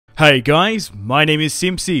Hey guys, my name is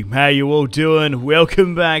Simpzy. How you all doing?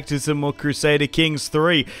 Welcome back to some more Crusader Kings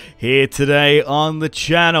 3 here today on the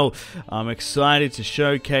channel. I'm excited to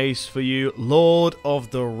showcase for you Lord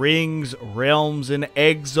of the Rings Realms in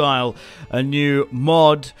Exile, a new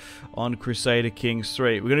mod on Crusader Kings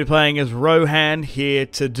 3. We're going to be playing as Rohan here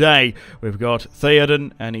today. We've got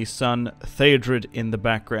Theoden and his son Theodred in the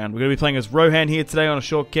background. We're going to be playing as Rohan here today on a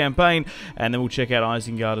short campaign, and then we'll check out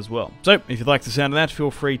Isengard as well. So, if you like the sound of that,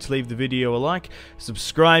 feel free to leave the video a like,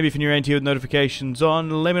 subscribe if you're new here with notifications on,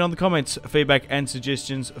 let me know in the comments feedback and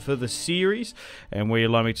suggestions for the series, and where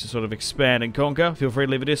you'd like me to sort of expand and conquer. Feel free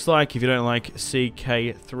to leave a dislike if you don't like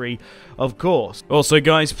CK3, of course. Also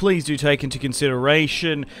guys, please do take into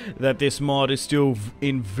consideration that this mod is still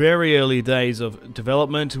in very early days of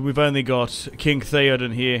development. We've only got King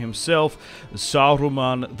Theoden here himself,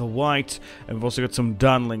 Saruman the White, and we've also got some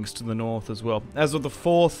Dunlings to the north as well. As of the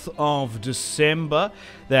 4th of December,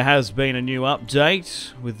 there has been a new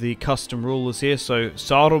update with the custom rulers here, so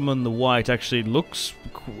Saruman the White actually looks,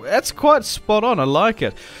 that's quite spot on. I like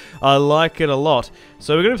it. I like it a lot.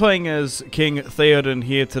 So we're going to be playing as King Theoden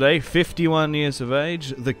here today, 51 years of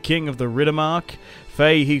age, the king of the Riddermark.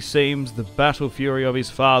 Fey he seems, the battle fury of his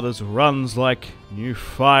fathers runs like new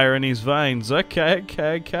fire in his veins. Okay.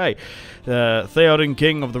 Theoden,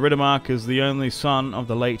 king of the Riddermark, is the only son of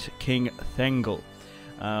the late King Thengel.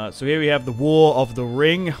 So here we have the War of the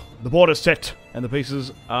Ring. The board is set and the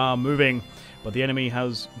pieces are moving, but the enemy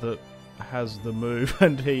has the move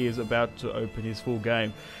and he is about to open his full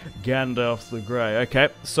game. Gandalf the Grey. Okay,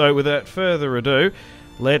 so without further ado,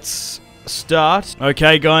 let's start.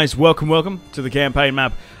 Okay guys, welcome to the campaign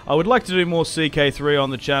map. I would like to do more CK3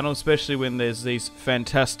 on the channel, especially when there's these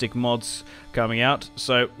fantastic mods coming out.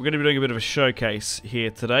 So we're going to be doing a bit of a showcase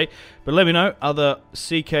here today. But let me know other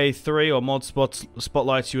CK3 or mod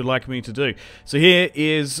spotlights you would like me to do. So here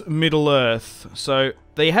is Middle-earth. So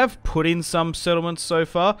they have put in some settlements so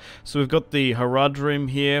far. So we've got the Haradrim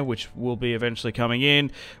here, which will be eventually coming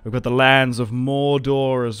in. We've got the lands of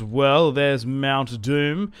Mordor as well. There's Mount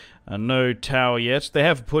Doom. No tower yet. They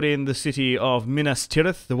have put in the city of Minas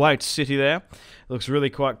Tirith, the White City there. It looks really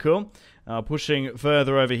quite cool. Pushing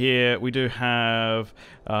further over here, we do have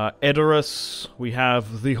Edoras, we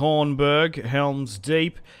have the Hornburg, Helm's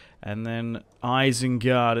Deep, and then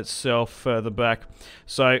Isengard itself further back.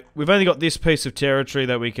 So we've only got this piece of territory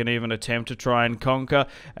that we can even attempt to try and conquer,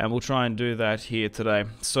 and we'll try and do that here today.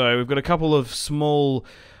 So we've got a couple of small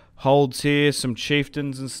holds here, some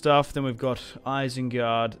chieftains and stuff. Then we've got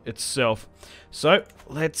Isengard itself. So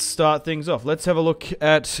let's start things off. Let's have a look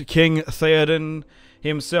at King Theoden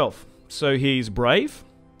himself. So he's brave,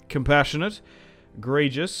 compassionate,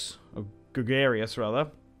 gregarious,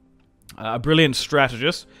 rather, a brilliant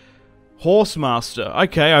strategist, horsemaster.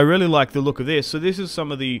 Okay, I really like the look of this. So this is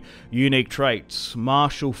some of the unique traits.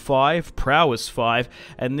 Martial 5, prowess 5,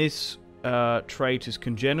 and this trait is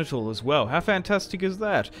congenital as well. How fantastic is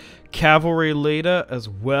that? Cavalry leader as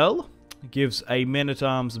well. Gives a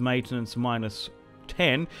men-at-arms maintenance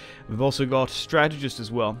 -10. We've also got strategist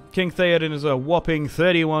as well. King Theoden is a whopping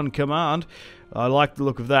 31 command. I like the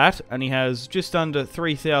look of that, and he has just under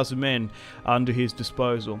 3,000 men under his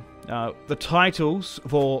disposal. The titles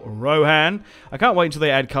for Rohan, I can't wait until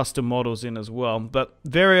they add custom models in as well, but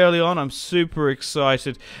very early on I'm super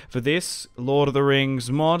excited for this Lord of the Rings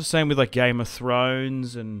mod. Same with like Game of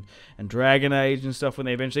Thrones and Dragon Age and stuff when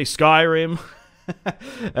they eventually Skyrim.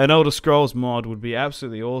 An Elder Scrolls mod would be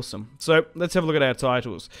absolutely awesome. So let's have a look at our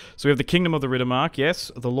titles. So we have the Kingdom of the Riddermark,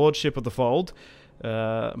 yes, the Lordship of the Fold,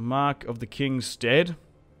 Mark of the King's Stead,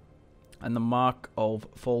 and the Mark of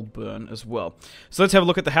Foldburn as well. So let's have a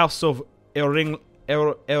look at the House of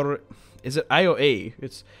is it A or E?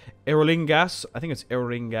 It's Eorlingas. I think it's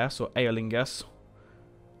Eorlingas or Eorlingas.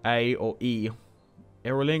 A or E.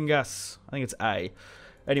 Eorlingas. I think it's A.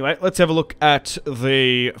 Anyway, let's have a look at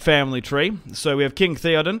the family tree. So we have King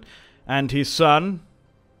Theoden and his son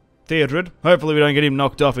Theodred. Hopefully we don't get him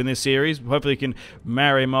knocked off in this series. Hopefully we can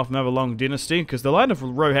marry him off and have a long dynasty, because the line of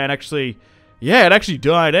Rohan actually, yeah, it actually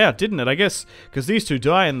died out, didn't it? I guess because these two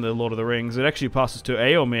die in the Lord of the Rings, it actually passes to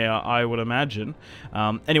Eomer, I would imagine.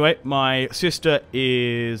 Anyway, my sister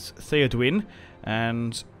is Theodwyn,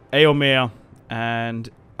 and Eomer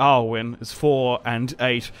and Arwen is 4 and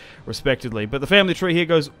 8 respectively. But the family tree here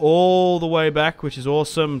goes all the way back, which is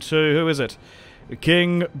awesome, to, who is it?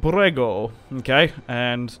 King Brego. Okay,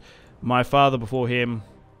 and my father before him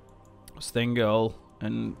was Thengel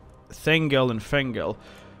and Fengel.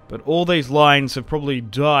 But all these lines have probably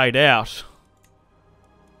died out,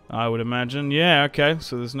 I would imagine. Yeah, okay,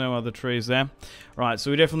 so there's no other trees there. Right, so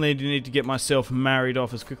we definitely need to get myself married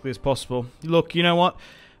off as quickly as possible. Look, you know what?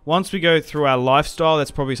 once we go through our lifestyle,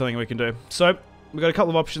 that's probably something we can do. So, we've got a couple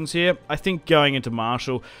of options here. I think going into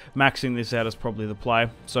Marshal, maxing this out is probably the play.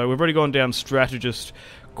 So, we've already gone down Strategist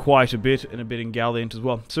quite a bit, and a bit in Gallant as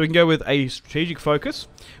well. So we can go with a Strategic Focus,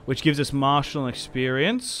 which gives us Martial and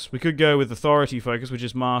Experience. We could go with Authority Focus, which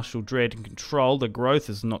is Martial, Dread, and Control. The growth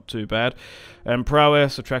is not too bad. And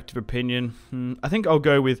Prowess, Attractive Opinion. I think I'll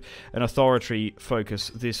go with an Authority Focus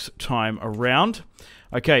this time around.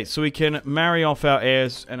 Okay, so we can marry off our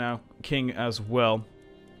heirs and our king as well.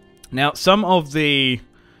 Now, some of the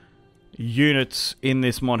units in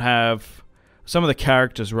this mod have... Some of the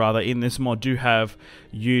characters, rather, in this mod do have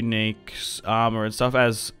unique armor and stuff,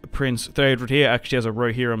 as Prince Theodred here actually has a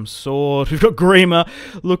Rohirrim sword. We've got Grima.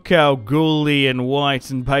 Look how ghouly and white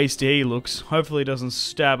and pasty he looks. Hopefully he doesn't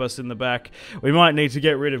stab us in the back. We might need to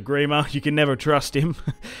get rid of Grima. You can never trust him.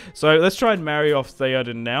 So let's try and marry off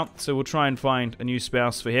Theoden now. So we'll try and find a new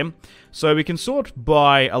spouse for him. So we can sort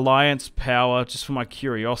by alliance power, just for my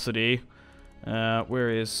curiosity. Where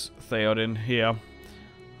is Theoden? Here.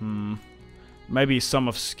 Maybe some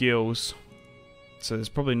of skills. So there's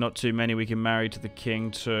probably not too many we can marry to the king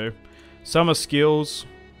too. Some of skills.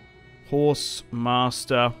 Horse,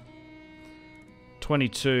 master.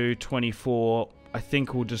 22, 24. I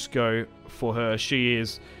think we'll just go for her. She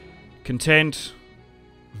is content,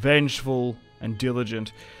 vengeful, and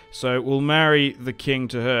diligent. So we'll marry the king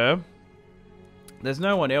to her. There's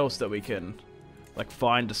no one else that we can, like,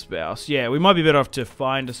 find a spouse. Yeah, we might be better off to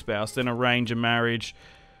find a spouse than arrange a marriage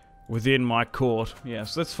within my court. Yeah,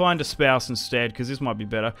 so let's find a spouse instead, because this might be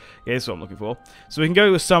better. Yeah, that's what I'm looking for. So we can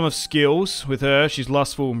go with some of skills with her. She's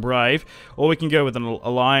lustful and brave. Or we can go with an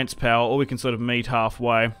alliance power, or we can sort of meet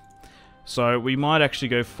halfway. So we might actually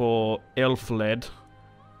go for Elfled.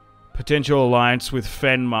 Potential alliance with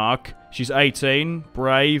Fenmark. She's 18,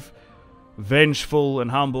 brave, vengeful,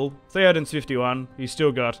 and humble. Theoden's 51. He's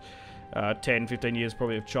still got 10, 15 years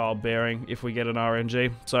probably of childbearing if we get an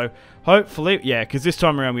RNG. So hopefully, yeah, because this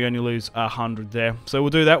time around we only lose 100 there. So we'll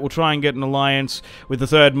do that. We'll try and get an alliance with the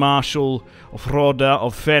third Marshal of Roda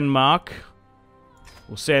of Fenmark.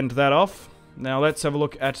 We'll send that off. Now let's have a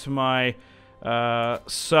look at my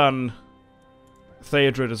son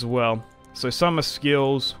Theodred as well. So some are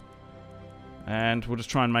skills, and we'll just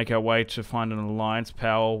try and make our way to find an alliance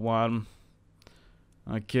power one.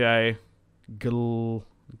 Okay,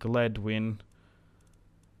 Gladwin.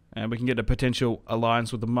 And we can get a potential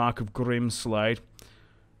alliance with the Mark of Grimslade.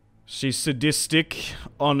 She's sadistic,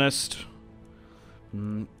 honest.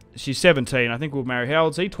 She's 17. I think we'll marry. How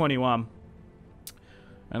old is he? 21.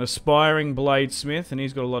 An aspiring bladesmith, and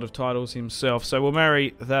he's got a lot of titles himself. So we'll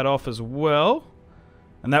marry that off as well.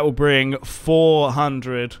 And that will bring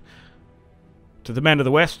 400 to the men of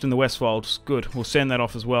the West and the Westfolds. Good, we'll send that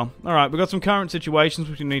off as well. Alright, we've got some current situations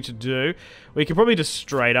which we need to do. We can probably just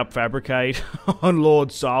straight up fabricate on Lord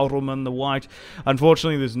Saruman the White.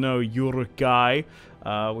 Unfortunately, there's no Uruk-gai,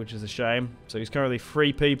 which is a shame. So he's currently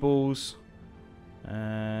 3 peoples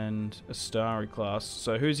and a starry class.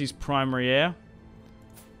 So who's his primary heir?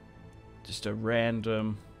 Just a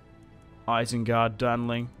random Isengard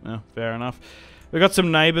Dunling. Oh, fair enough. We've got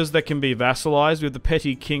some neighbours that can be vassalized. We have the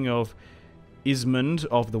petty king of Ismond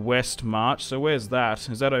of the West March. So where's that?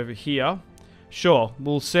 Is that over here? Sure,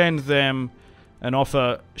 we'll send them an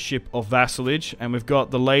offership of vassalage. And we've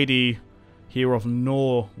got the lady here of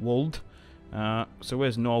Norwald. So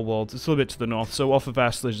where's Norwald? It's a little bit to the north. So offer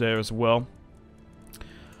vassalage there as well.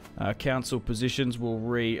 Council positions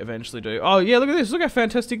will eventually do. Oh yeah, look at this. Look how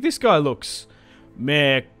fantastic this guy looks.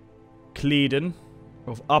 Mayor Cleeden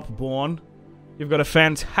of Upbourne. You've got a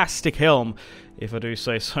fantastic helm, if I do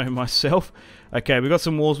say so myself. Okay, we've got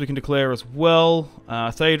some wars we can declare as well.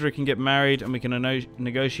 Theodred can get married, and we can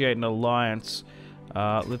negotiate an alliance.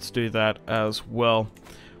 Let's do that as well.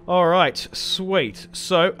 Alright, sweet.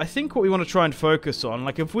 So, I think what we want to try and focus on,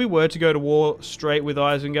 like if we were to go to war straight with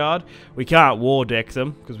Isengard, we can't war deck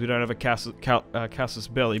them, because we don't have a Casus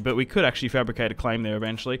Belli, but we could actually fabricate a claim there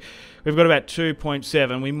eventually. We've got about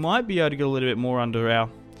 2.7. We might be able to get a little bit more under our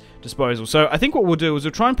disposal. So I think what we'll do is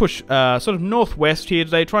we'll try and push sort of northwest here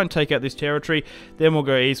today, try and take out this territory, then we'll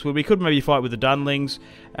go eastward. We could maybe fight with the Dunlings,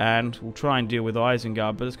 and we'll try and deal with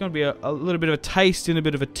Isengard, but it's going to be a little bit of a taste and a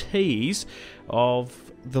bit of a tease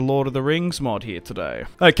of the Lord of the Rings mod here today.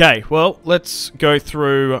 Okay, well, let's go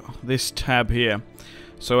through this tab here.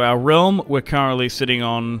 So our realm, we're currently sitting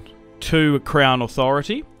on 2 crown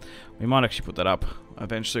authority. We might actually put that up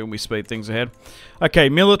eventually when we speed things ahead. Okay,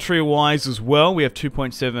 military-wise as well, we have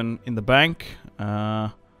 2.7 in the bank.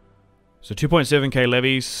 So 2.7k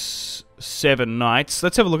levies, 7 knights.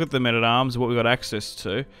 Let's have a look at the men-at-arms, what we've got access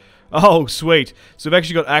to. Oh, sweet. So we've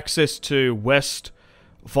actually got access to West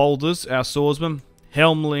Folders, our swordsmen.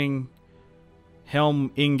 Helm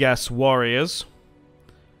Ingas warriors.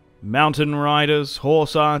 Mountain riders,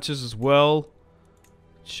 horse archers as well.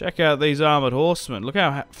 Check out these armored horsemen. Look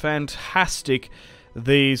how fantastic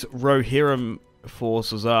these Rohirrim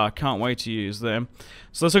forces are. Can't wait to use them.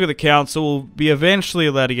 So let's look at the council. We'll be eventually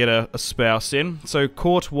allowed to get a spouse in. So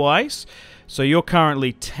court-wise, so you're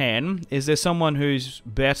currently 10. Is there someone who's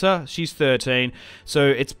better? She's 13. So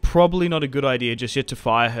it's probably not a good idea just yet to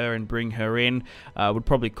fire her and bring her in. Would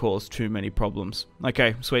probably cause too many problems.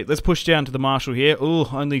 Okay, sweet. Let's push down to the marshal here. Ooh,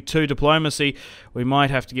 only 2 diplomacy. We might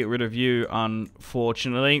have to get rid of you,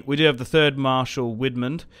 unfortunately. We do have the 3rd marshal,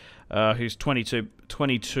 Widmund, who's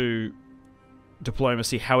 22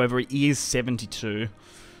 diplomacy. However, he is 72.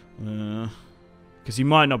 Because he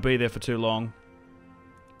might not be there for too long.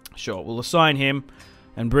 Sure, we'll assign him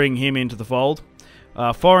and bring him into the fold.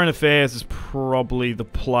 Foreign affairs is probably the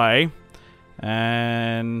play.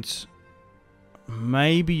 And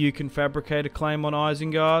maybe you can fabricate a claim on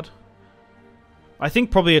Isengard. I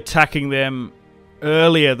think probably attacking them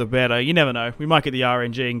earlier the better. You never know. We might get the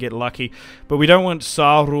RNG and get lucky. But we don't want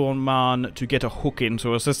Saruman to get a hook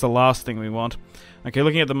into us. That's the last thing we want. Okay,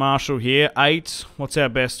 looking at the marshal here. 8. What's our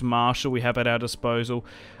best marshal we have at our disposal?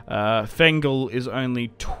 Thengel is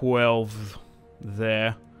only 12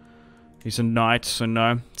 there. He's a knight, so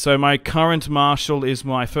no. So my current marshal is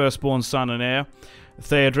my firstborn son and heir,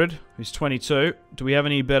 Theodred, who's 22. Do we have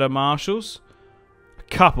any better marshals? A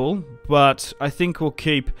couple, but I think we'll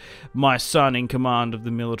keep my son in command of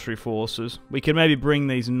the military forces. We can maybe bring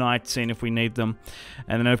these knights in if we need them.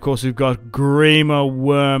 And then, of course, we've got Grima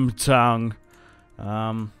Wormtongue,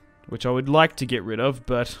 which I would like to get rid of,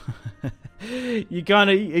 but you kind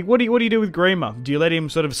of... What do you do with Grima? Do you let him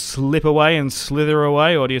sort of slip away and slither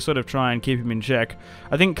away, or do you sort of try and keep him in check?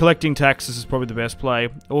 I think collecting taxes is probably the best play.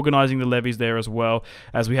 Organising the levies there as well,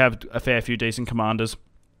 as we have a fair few decent commanders.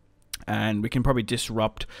 And we can probably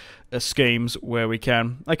disrupt schemes where we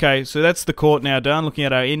can. Okay, so that's the court now done. Looking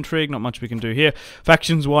at our intrigue, not much we can do here.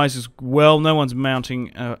 Factions-wise as well, no one's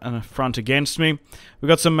mounting an affront against me. We've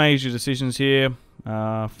got some major decisions here.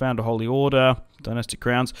 Found a holy order, dynastic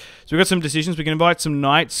crowns. So we've got some decisions. We can invite some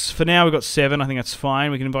knights. For now, we've got 7. I think that's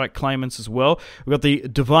fine. We can invite claimants as well. We've got the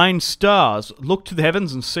divine stars. Look to the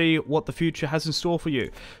heavens and see what the future has in store for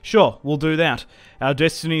you. Sure, we'll do that. Our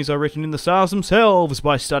destinies are written in the stars themselves.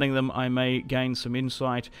 By studying them, I may gain some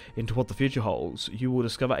insight into what the future holds. You will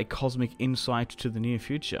discover a cosmic insight to the near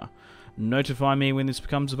future. Notify me when this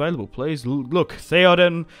becomes available, please. Look,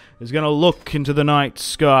 Theoden is going to look into the night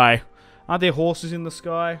sky. Aren't there horses in the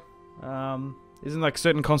sky? Isn't like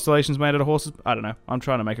certain constellations made out of horses? I don't know. I'm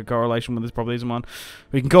trying to make a correlation when this probably isn't one.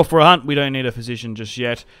 We can go for a hunt. We don't need a physician just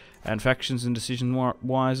yet. And factions and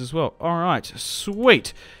decision-wise as well. Alright,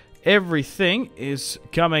 sweet. Everything is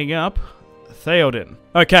coming up. Theoden.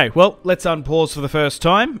 Okay, well, let's unpause for the first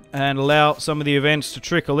time and allow some of the events to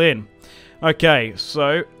trickle in. Okay,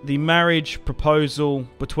 so the marriage proposal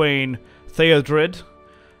between Theodred,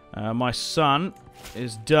 my son,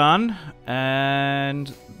 is done,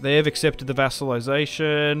 and they've accepted the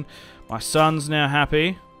vassalization. My son's now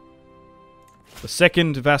happy. The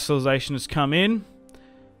second vassalization has come in,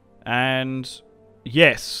 and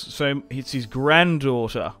yes, so it's his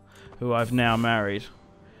granddaughter who I've now married.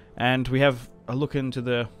 And we have a look into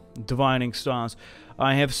the divining stars.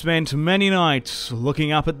 I have spent many nights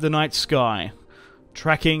looking up at the night sky,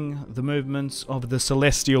 tracking the movements of the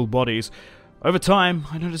celestial bodies. Over time,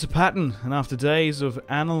 I notice a pattern, and after days of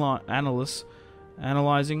analyzing,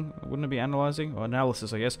 wouldn't it be analyzing? Or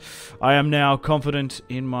analysis, I guess. I am now confident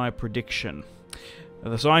in my prediction.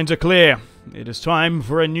 The signs are clear. It is time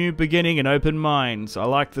for a new beginning and open minds. I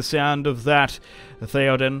like the sound of that,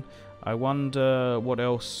 Theoden. I wonder what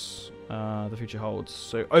else the future holds.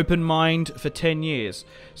 So, open mind for 10 years.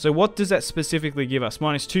 So what does that specifically give us?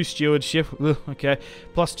 -2 stewardship, okay,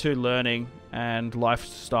 +2 learning, and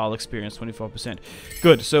lifestyle experience, 25%.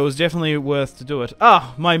 Good, so it was definitely worth to do it.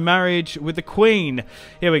 Ah, my marriage with the Queen.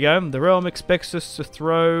 Here we go. The realm expects us to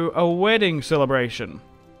throw a wedding celebration.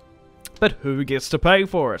 But who gets to pay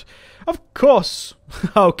for it? Of course,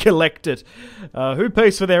 I'll collect it. Who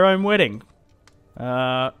pays for their own wedding?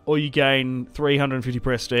 Or you gain 350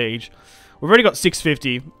 prestige. We've already got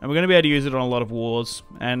 650, and we're going to be able to use it on a lot of wars,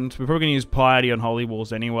 and we're probably going to use piety on holy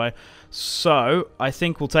wars anyway. So, I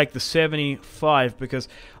think we'll take the 75, because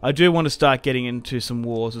I do want to start getting into some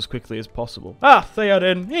wars as quickly as possible. Ah,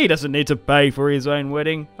 Theoden, he doesn't need to pay for his own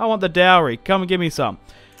wedding. I want the dowry. Come and give me some.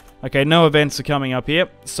 Okay, no events are coming up here,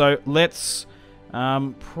 so let's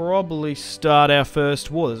probably start our first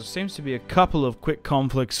war. There seems to be a couple of quick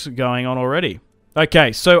conflicts going on already.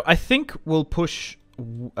 Okay, so I think we'll push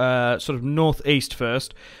sort of northeast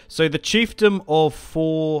first. So the chieftain of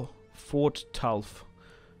Fort Tulf.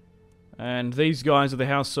 And these guys are the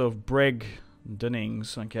House of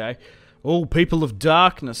Bregdennings, okay? All people of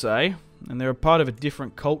darkness, eh? And they're a part of a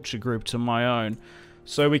different culture group to my own.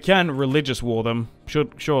 So we can religious war them.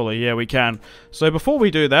 Surely, yeah, we can. So before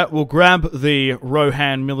we do that, we'll grab the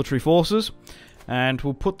Rohan military forces. And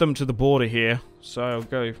we'll put them to the border here. So I'll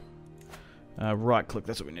go right click,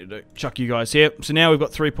 that's what we need to do. Chuck you guys here. So now we've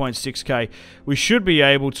got 3.6k. We should be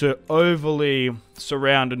able to overly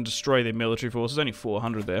surround and destroy their military forces. Only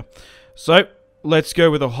 400 there. So, let's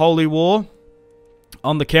go with a holy war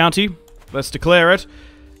on the county. Let's declare it.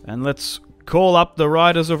 And let's call up the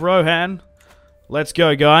riders of Rohan. Let's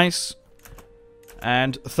go, guys.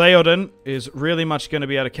 And Theoden is really much going to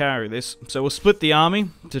be able to carry this. So we'll split the army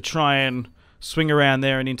to try and swing around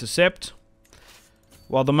there and intercept.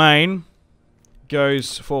 While the main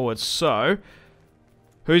goes forward. So,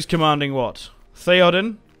 who's commanding what?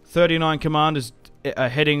 Theoden, 39 command, is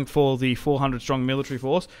heading for the 400 strong military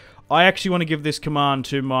force. I actually want to give this command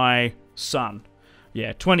to my son.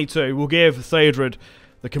 Yeah, 22. We'll give Theodred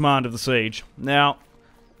the command of the siege. Now,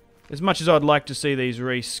 as much as I'd like to see these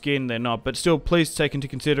reskinned, they're not. But still, please take into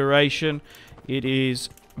consideration, it is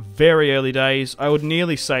very early days. I would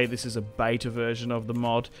nearly say this is a beta version of the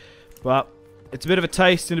mod. But it's a bit of a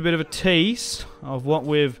taste and a bit of a tease of what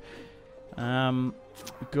we've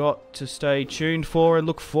got to stay tuned for and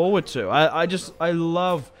look forward to. I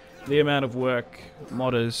love the amount of work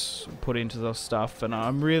modders put into this stuff, and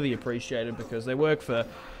I'm really appreciated because they work for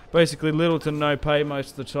basically little to no pay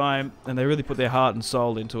most of the time, and they really put their heart and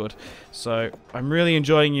soul into it. So I'm really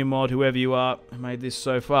enjoying your mod, whoever you are who made this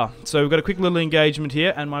so far. So we've got a quick little engagement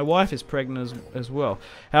here, and my wife is pregnant as well.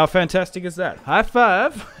 How fantastic is that? High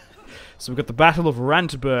five! So we've got the Battle of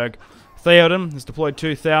Rantburg. Theoden has deployed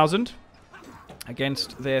 2,000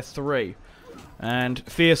 against their 3. And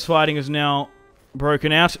fierce fighting is now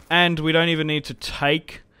broken out, and we don't even need to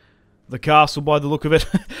take the castle by the look of it,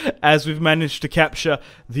 as we've managed to capture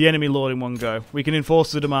the enemy lord in one go. We can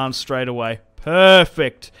enforce the demands straight away.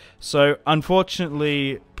 Perfect! So,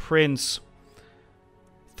 unfortunately, Prince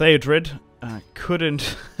Theodred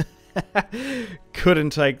couldn't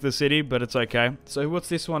take the city, but it's okay. So what's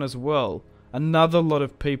this one as well? Another lot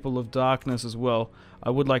of people of darkness as well. I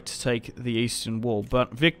would like to take the eastern wall,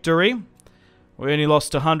 but victory. We only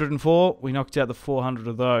lost 104. We knocked out the 400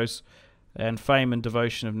 of those. And fame and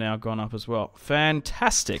devotion have now gone up as well.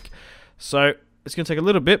 Fantastic. So, it's going to take a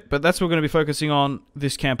little bit, but that's what we're going to be focusing on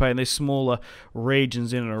this campaign, these smaller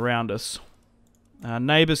regions in and around us. Our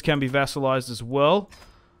neighbours can be vassalized as well.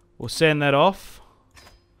 We'll send that off.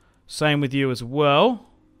 Same with you as well.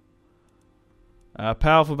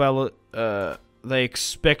 Powerful ballot. They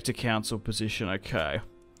expect a council position. Okay.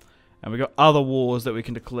 And we've got other wars that we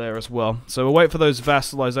can declare as well. So we'll wait for those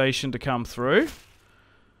vassalization to come through.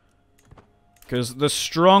 Because the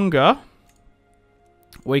stronger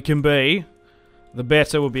we can be, the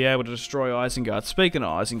better we'll be able to destroy Isengard. Speaking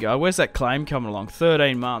of Isengard, where's that claim coming along?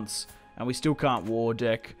 13 months. And we still can't war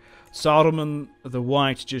deck Saruman the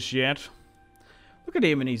White just yet. Look at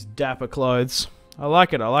him in his dapper clothes. I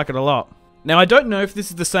like it a lot. Now, I don't know if this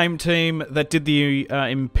is the same team that did the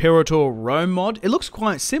Imperator Rome mod. It looks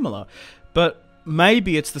quite similar, but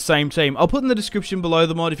maybe it's the same team. I'll put in the description below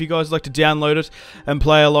the mod if you guys like to download it and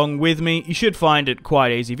play along with me. You should find it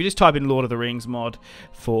quite easy. If you just type in Lord of the Rings mod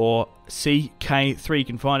for CK3, you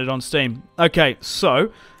can find it on Steam. Okay,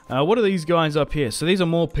 so, what are these guys up here? So these are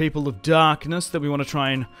more people of darkness that we want to try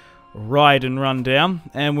and ride and run down.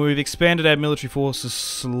 And we've expanded our military forces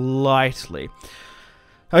slightly.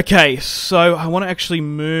 Okay, so I want to actually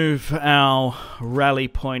move our rally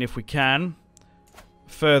point if we can.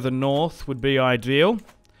 Further north would be ideal.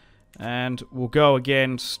 And we'll go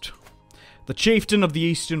against the chieftain of the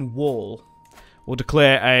Eastern Wall. We'll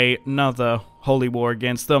declare another holy war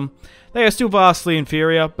against them. They are still vastly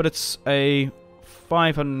inferior, but it's a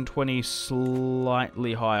 520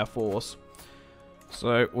 slightly higher force.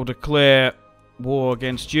 So we'll declare war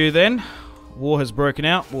against you then. War has broken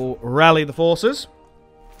out. We'll rally the forces.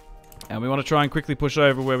 And we want to try and quickly push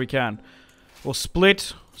over where we can. We'll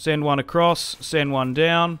split, send one across, send one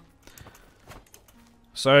down.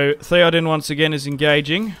 So Theoden once again is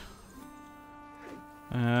engaging.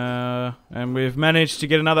 And we've managed to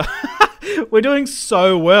get another... We're doing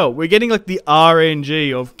so well. We're getting like the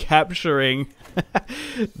RNG of capturing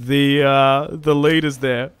the leaders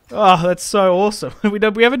there. Oh, that's so awesome. We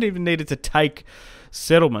haven't even needed to take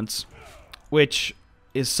settlements, which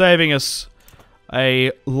is saving us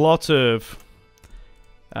a lot of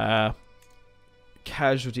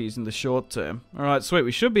casualties in the short term. Alright, sweet.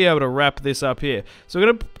 We should be able to wrap this up here. So we're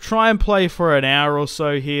going to try and play for an hour or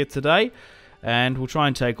so here today. And we'll try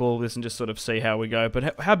and take all of this and just sort of see how we go.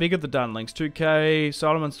 But how big are the Dunlings? 2K,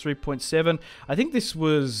 Solomon's 3.7. I think this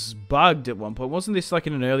was bugged at one point. Wasn't this like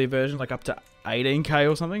in an earlier version, like up to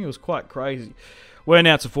 18K or something? It was quite crazy. We're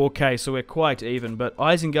now to 4K, so we're quite even. But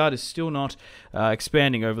Isengard is still not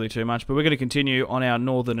expanding overly too much. But we're going to continue on our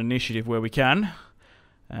Northern Initiative where we can.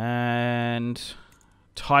 And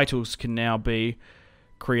titles can now be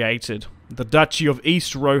created. The Duchy of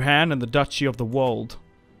East Rohan and the Duchy of the Wold.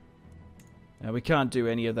 Now, we can't do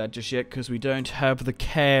any of that just yet because we don't have the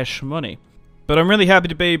cash money. But I'm really happy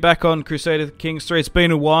to be back on Crusader Kings 3. It's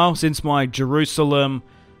been a while since my Jerusalem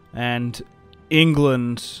and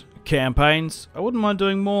England campaigns. I wouldn't mind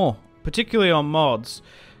doing more, particularly on mods,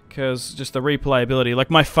 because just the replayability.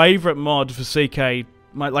 Like, my favourite mod for CK...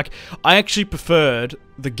 I actually preferred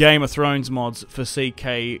the Game of Thrones mods for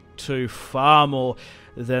CK2 far more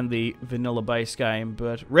than the vanilla base game.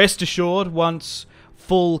 But rest assured, once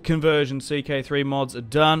full conversion CK3 mods are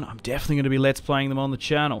done, I'm definitely going to be let's playing them on the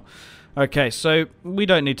channel. Okay, so we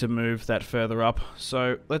don't need to move that further up.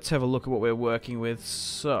 So let's have a look at what we're working with.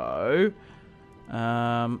 So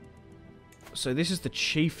this is the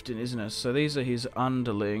chieftain, isn't it? So these are his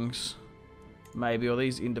underlings, maybe, or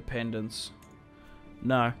these independents.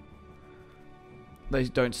 No, they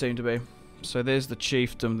don't seem to be. So there's the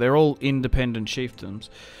chieftain. They're all independent chieftains.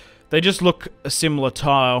 They just look a similar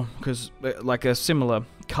tile, because like a similar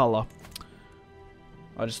colour.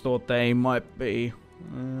 I just thought they might be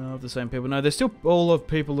of the same people. No, they're still all of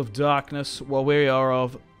people of darkness, while we are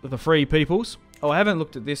of the free peoples. Oh, I haven't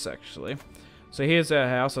looked at this actually. So here's our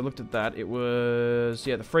house. I looked at that. It was,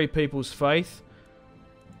 yeah, the free people's faith.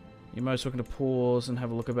 You're most looking to pause and have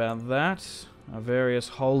a look about that. Various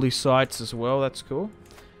holy sites as well. That's cool.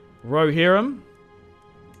 Rohirrim.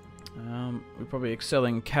 We're probably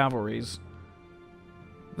excelling cavalries.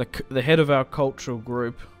 The head of our cultural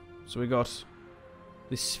group. So we got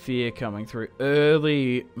this sphere coming through.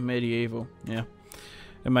 Early medieval. Yeah,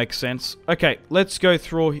 it makes sense. Okay, let's go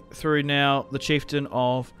through now the chieftain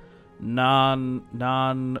of Nan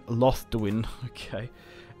Lothduin. Okay,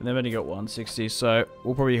 and they've only got 160, so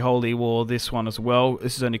we'll probably holy war this one as well.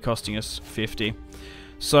 This is only costing us 50.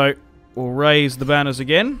 So we'll raise the banners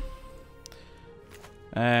again.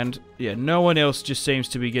 And, yeah, no one else just seems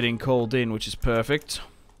to be getting called in, which is perfect.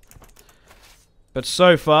 But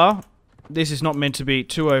so far, this is not meant to be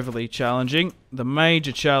too overly challenging. The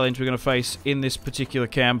major challenge we're going to face in this particular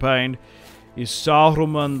campaign is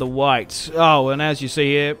Saruman the White. Oh, and as you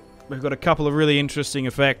see here, we've got a couple of really interesting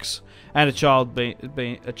effects, and a child's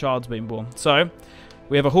been born. So,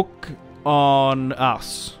 we have a hook on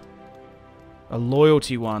us. A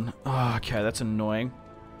loyalty one. Oh, okay, that's annoying.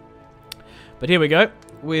 But here we go,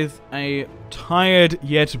 with a tired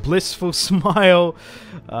yet blissful smile.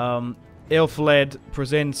 Elfled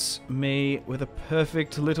presents me with a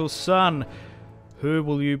perfect little son. Who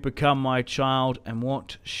will you become, my child, and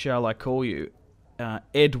what shall I call you?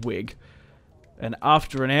 Edwig. And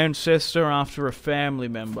after an ancestor, after a family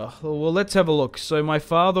member. Well, let's have a look. So my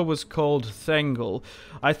father was called Thengel.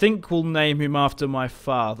 I think we'll name him after my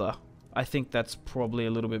father. I think that's probably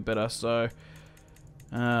a little bit better. So,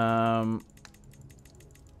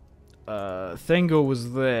 Thengel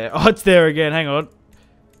was there. Oh, it's there again. Hang on.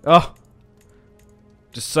 Oh.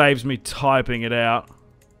 Just saves me typing it out.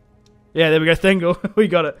 Yeah, there we go. Thengel. We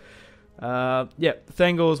got it. Yeah,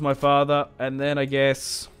 Thengel is my father. And then I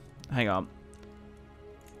guess... Hang on.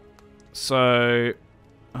 So...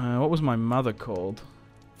 what was my mother called?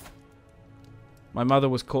 My mother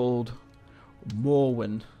was called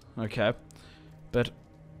Morwen. Okay. But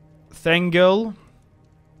Thengel...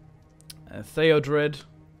 Theodred...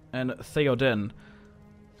 and Theoden.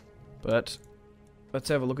 But let's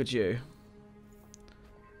have a look at you.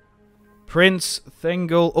 Prince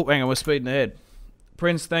Thengel... Oh, hang on, we're speeding ahead.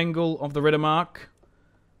 Prince Thengel of the Riddermark.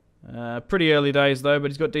 Pretty early days, though,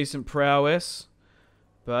 but he's got decent prowess.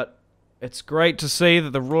 But it's great to see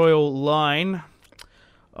that the royal line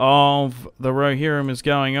of the Rohirrim is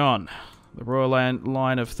going on. The royal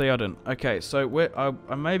line of Theoden. Okay, so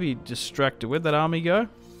I may be distracted. Where'd that army go?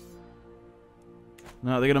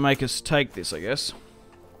 No, they're going to make us take this, I guess.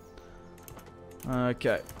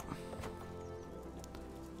 Okay.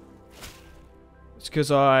 It's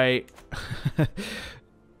because I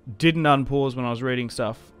didn't unpause when I was reading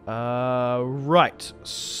stuff. Right.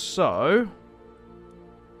 So,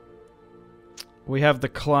 we have the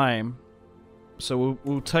claim. So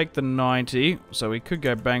we'll take the 90. So we could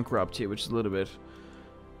go bankrupt here, which is a little bit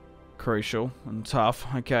crucial and tough.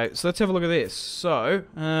 Okay, so let's have a look at this. So,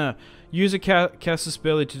 Use a cast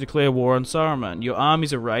ability to declare war on Saruman. Your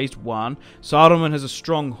armies are raised 1. Saruman has a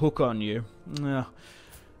strong hook on you.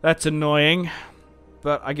 That's annoying,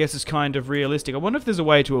 but I guess it's kind of realistic. I wonder if there's a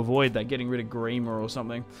way to avoid that, getting rid of Grima or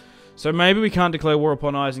something. So maybe we can't declare war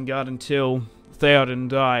upon Isengard until Theoden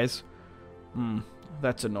dies.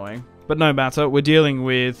 That's annoying. But no matter, we're dealing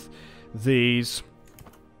with these...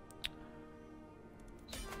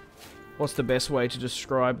 What's the best way to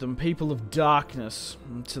describe them? People of darkness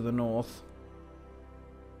to the north.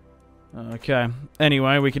 Okay.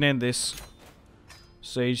 Anyway, we can end this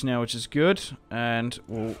siege now, which is good. And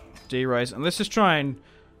we'll de-raise. And let's just try and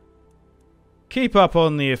keep up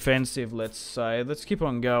on the offensive, let's say. Let's keep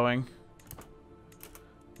on going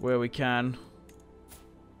where we can.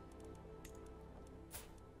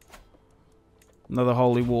 Another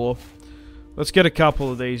holy war. Let's get a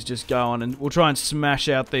couple of these just going, and we'll try and smash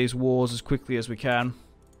out these wars as quickly as we can.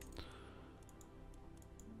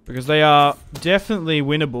 Because they are definitely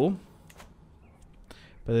winnable.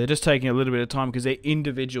 But they're just taking a little bit of time because they're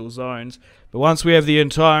individual zones. But once we have the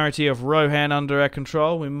entirety of Rohan under our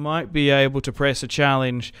control, we might be able to press a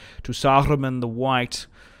challenge to Saruman the White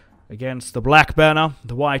against the Black Banner,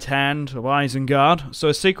 the White Hand of Isengard. So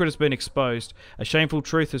a secret has been exposed. A shameful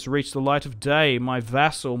truth has reached the light of day. My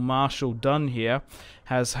vassal, Marshal Dunn here,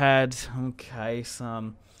 has had... Okay,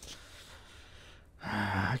 some...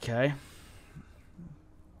 Okay.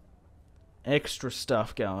 Extra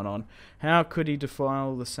stuff going on. How could he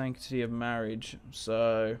defile the sanctity of marriage?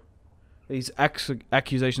 So... These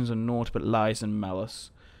accusations are naught but lies and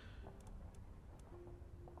malice.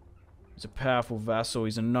 He's a powerful vassal.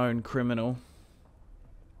 He's a known criminal.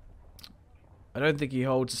 I don't think he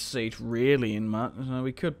holds a seat really in much.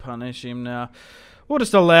 We could punish him now. We'll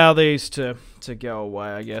just allow these to go away,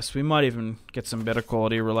 I guess. We might even get some better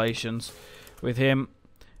quality relations with him.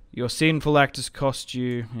 Your sinful act has cost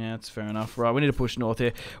you... Yeah, that's fair enough. Right, we need to push north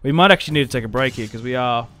here. We might actually need to take a break here because we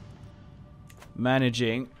are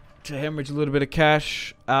managing to hemorrhage a little bit of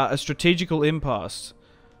cash. A strategical impasse.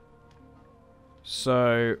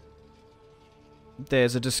 So...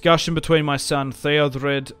 There's a discussion between my son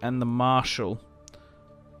Theodred and the Marshal.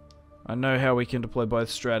 I know how we can deploy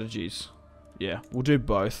both strategies. Yeah, we'll do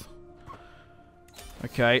both.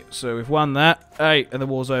 Okay, so we've won that. Hey, and the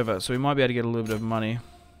war's over, so we might be able to get a little bit of money.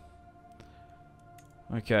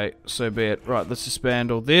 Okay, so be it. Right, let's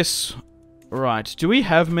disband all this. Right, do we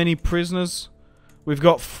have many prisoners? We've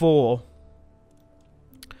got 4.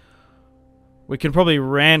 We can probably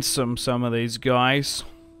ransom some of these guys.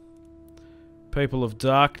 People of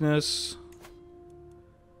darkness.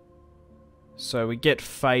 So we get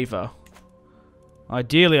favor.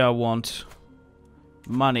 Ideally I want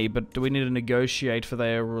money, but do we need to negotiate for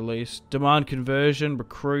their release? Demand conversion,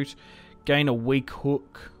 recruit, gain a weak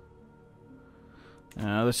hook.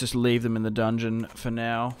 Let's just leave them in the dungeon for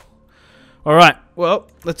now. Alright, well,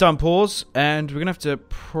 let's unpause, and we're going to have to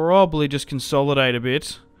probably just consolidate a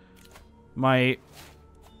bit. My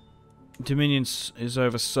Dominion is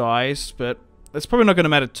oversized, but that's probably not going to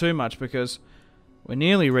matter too much because we're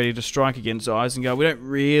nearly ready to strike against Isengard. We don't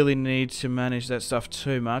really need to manage that stuff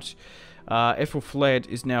too much. Ethelfled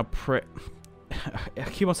is now I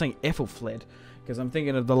keep on saying Ethelfled because I'm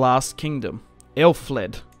thinking of the Last Kingdom.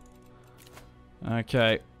 Elfled.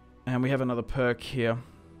 Okay, and we have another perk here.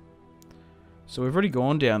 So we've already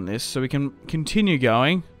gone down this, so we can continue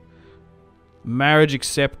going. Marriage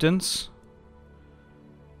acceptance.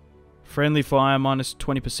 Friendly fire minus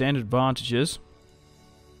 20% advantages.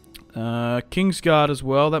 Kingsguard as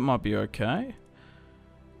well, that might be okay.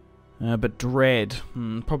 But dread,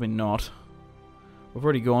 probably not. We've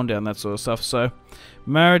already gone down that sort of stuff, so...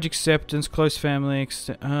 Marriage acceptance, close family...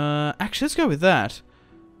 actually, let's go with that.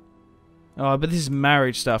 Oh, but this is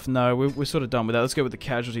marriage stuff. No, we're sort of done with that. Let's go with the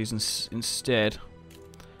casualties instead.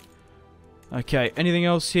 Okay, anything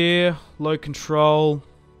else here? Low control...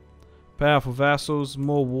 Powerful vassals,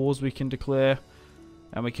 more wars we can declare,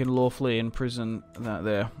 and we can lawfully imprison that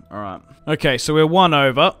there. Alright. Okay, so we're 1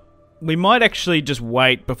 over. We might actually just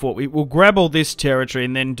wait before... We'll grab all this territory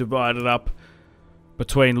and then divide it up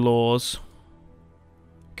between laws.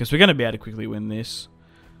 Because we're going to be able to quickly win this.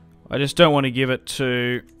 I just don't want to give it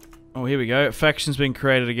to... Oh, here we go. A faction's been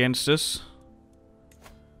created against us.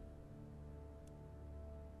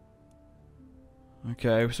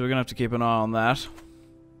 Okay, so we're going to have to keep an eye on that.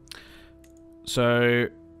 So,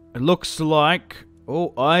 it looks like...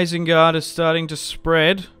 Oh, Isengard is starting to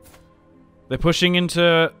spread. They're pushing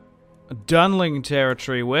into Dunling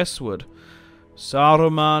territory westward.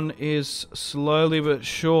 Saruman is slowly but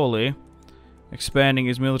surely expanding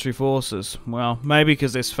his military forces. Well, maybe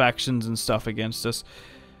because there's factions and stuff against us.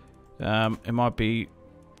 It might be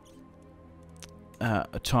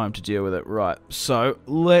time to deal with it. Right, so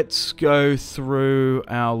let's go through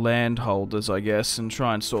our landholders, I guess, and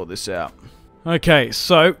try and sort this out. Okay,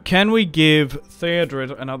 so can we give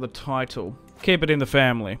Theodred another title? Keep it in the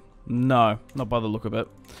family. No, not by the look of it.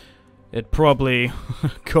 It probably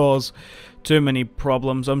cause too many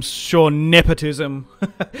problems. I'm sure nepotism,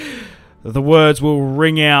 the words will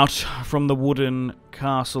ring out from the wooden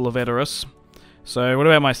castle of Edoras. So, what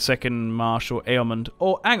about my second marshal, Eormund?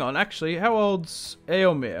 Oh, hang on, actually, how old's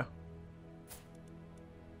Eomer?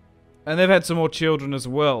 And they've had some more children as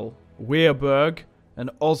well. Weirberg and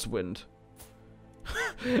Oswind.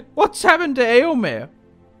 What's happened to Eomer?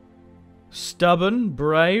 Stubborn,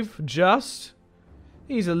 brave, just.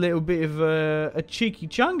 He's a little bit of a cheeky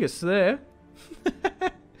chungus there.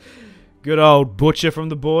 Good old butcher from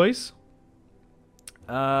the boys.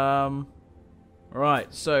 Right,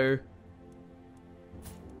 so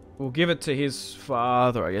we'll give it to his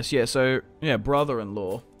father, I guess. Yeah, so, yeah,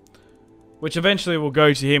 brother-in-law. Which eventually will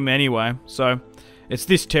go to him anyway. So, it's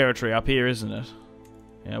this territory up here, isn't it?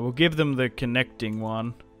 Yeah, we'll give them the connecting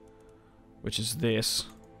one. Which is this.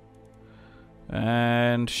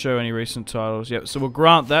 And show any recent titles. Yep, so we'll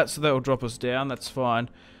grant that, so that will drop us down. That's fine.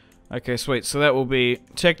 Okay, sweet. So that will be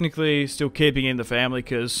technically still keeping in the family,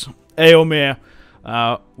 because Eomer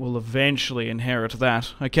will eventually inherit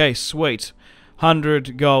that. Okay, sweet.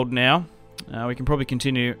 100 gold now. We can probably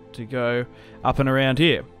continue to go up and around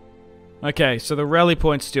here. Okay, so the rally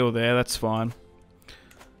point's still there. That's fine.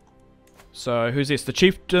 So, who's this? The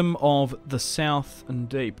chieftain of the South and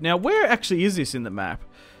Deep. Now, where actually is this in the map?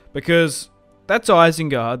 Because that's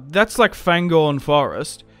Isengard. That's like Fangorn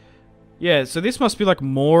Forest. Yeah, so this must be like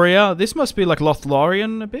Moria. This must be like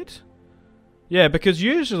Lothlorien a bit. Yeah, because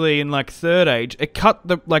usually in like Third Age, it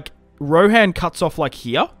Rohan cuts off like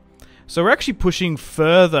here. So we're actually pushing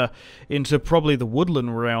further into probably the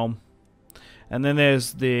woodland realm. And then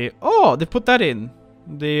there's the... Oh, they've put that in.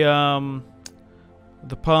 The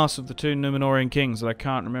pass of the two Númenórean kings that I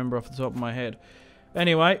can't remember off the top of my head.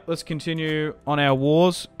 Anyway, let's continue on our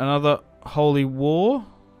wars. Another holy war.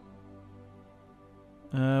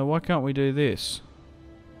 Why can't we do this?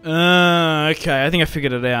 Okay, I think I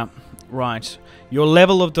figured it out. Right. Your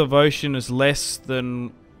level of devotion is less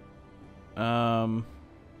than 1.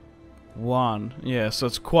 Yeah, so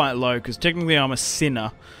it's quite low, because technically I'm a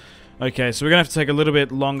sinner. Okay, so we're going to have to take a little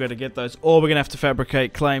bit longer to get those, or we're going to have to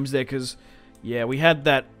fabricate claims there, because, yeah, we had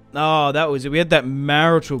that... Oh, that was it. We had that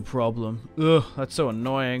marital problem. Ugh, that's so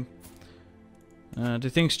annoying. Do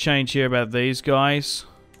things change here about these guys?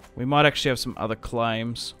 We might actually have some other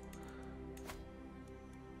claims.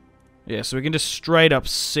 Yeah, so we can just straight up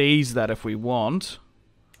seize that if we want.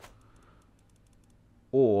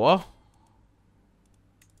 Or...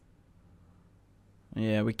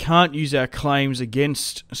 Yeah, we can't use our claims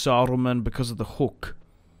against Saruman because of the hook.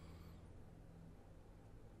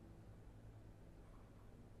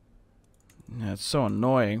 Yeah, it's so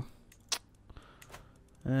annoying.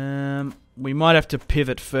 We might have to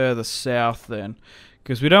pivot further south then.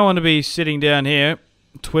 Because we don't want to be sitting down here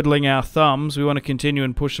twiddling our thumbs. We want to continue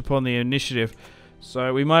and push upon the initiative.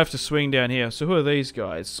 So we might have to swing down here. So who are these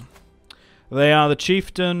guys? They are the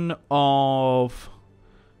chieftain of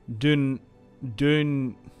Dun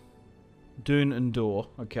and Dor.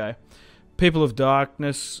 Okay. People of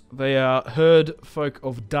darkness. They are herd folk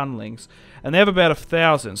of Dunlings. And they have about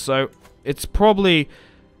 1,000. So it's probably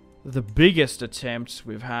the biggest attempt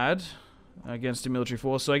we've had against a military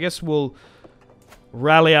force. So I guess we'll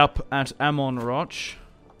rally up at Amon Roch.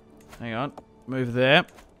 Hang on. Move there.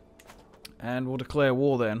 And we'll declare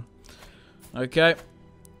war then. Okay.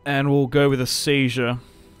 And we'll go with a seizure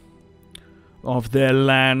of their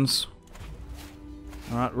lands.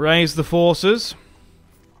 Alright, raise the forces.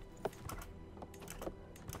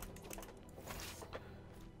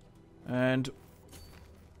 And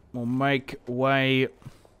we'll make way...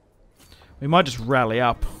 We might just rally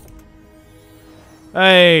up.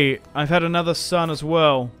 Hey, I've had another son as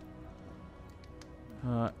well.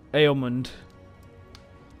 Eormund.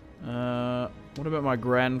 What about my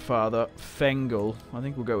grandfather, Fengel? I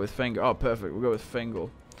think we'll go with Fengel. Oh, perfect. We'll go with Fengel.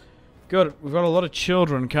 Good. We've got a lot of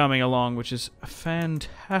children coming along, which is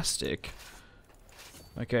fantastic.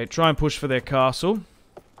 Okay, try and push for their castle.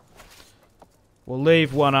 We'll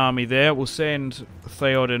leave one army there. We'll send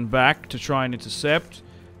Theoden back to try and intercept.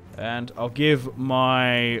 And I'll give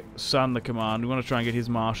my son the command. We want to try and get his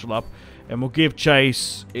marshal up. And we'll give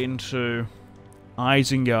chase into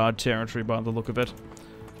Isengard territory by the look of it.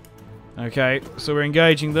 Okay, so we're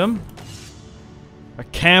engaging them. A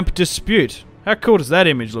camp dispute. How cool does that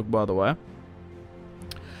image look, by the way?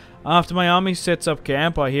 After my army sets up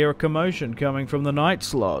camp, I hear a commotion coming from the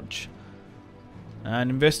Knight's Lodge. An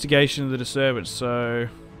investigation of the disturbance. So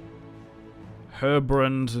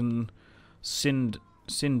Herbrand and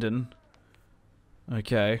Sinden.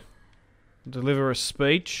 Okay. Deliver a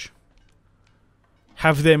speech.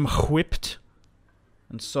 Have them whipped.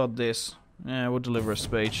 And sod this. Yeah, we'll deliver a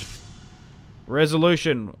speech.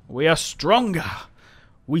 Resolution. We are stronger.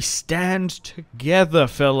 We stand together,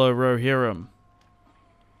 fellow Rohirrim.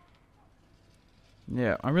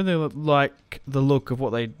 Yeah, I really like the look of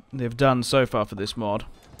what they've done so far for this mod.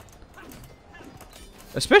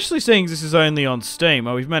 Especially seeing this is only on Steam.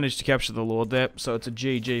 Oh, we've managed to capture the Lord there, so it's a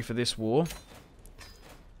GG for this war.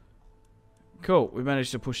 Cool, we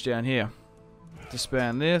managed to push down here.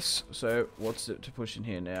 Disband this, so what's it to push in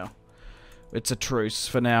here now? It's a truce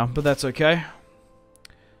for now, but that's okay.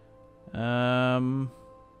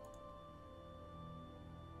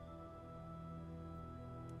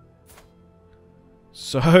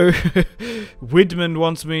 So, Widmund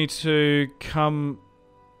wants me to come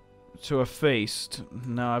to a feast.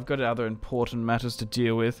 No, I've got other important matters to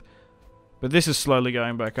deal with. But this is slowly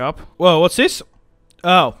going back up. Whoa, what's this?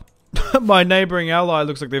 Oh, my neighbouring ally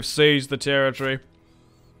looks like they've seized the territory.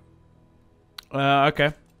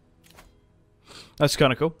 Okay. That's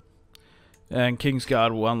kind of cool. And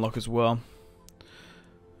Kingsguard will unlock as well.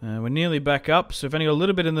 We're nearly back up, so I've only got a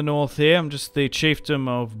little bit in the north here. I'm just the chieftain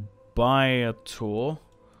of Baiator.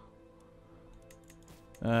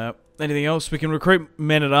 Anything else? We can recruit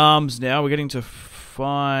men-at-arms now. We're getting to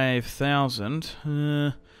 5,000.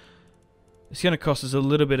 It's going to cost us a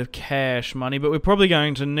little bit of cash money, but we're probably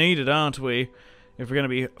going to need it, aren't we? If we're going to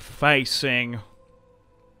be facing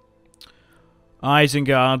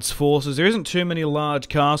Isengard's forces. There isn't too many large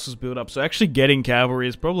castles built up, so actually getting cavalry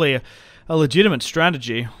is probably a legitimate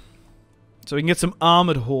strategy. So we can get some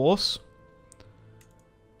armoured horse.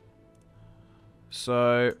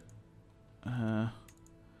 So,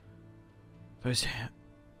 those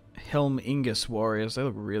Helm Ingus warriors, they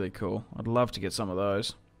look really cool. I'd love to get some of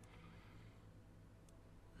those.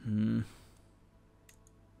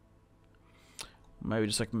 Maybe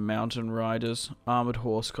just like mountain riders. Armoured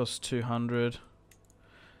horse costs 200.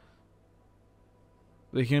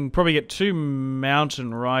 We can probably get 2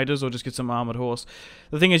 mountain riders or just get some armoured horse.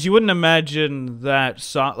 The thing is, you wouldn't imagine that,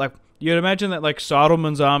 you'd imagine that like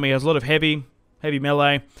Saruman's army has a lot of heavy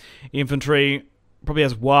melee infantry, probably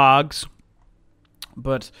has wargs,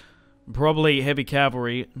 but probably heavy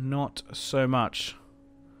cavalry, not so much.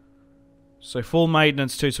 So full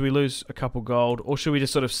maintenance too, so we lose a couple gold, or should we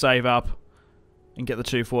just sort of save up and get the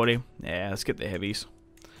 240? Yeah, let's get the heavies.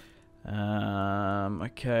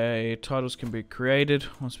 Okay, titles can be created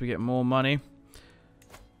once we get more money.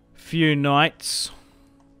 Few knights.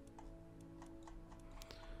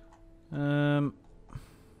 It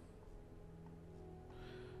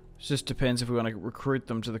just depends if we want to recruit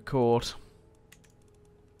them to the court.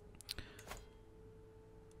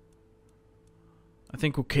 I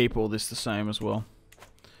think we'll keep all this the same as well.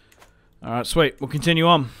 Alright, sweet. We'll continue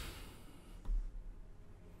on.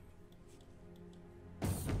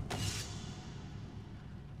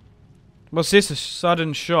 What's this? A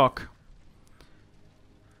sudden shock.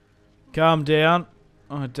 Calm down.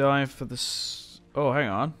 I die for this. Oh, hang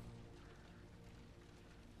on.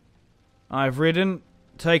 I've ridden,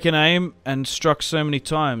 taken aim, and struck so many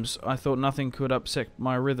times. I thought nothing could upset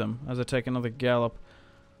my rhythm. As I take another gallop,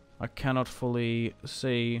 I cannot fully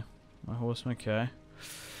see my horse. Okay.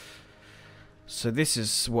 So this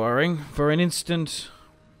is worrying. For an instant,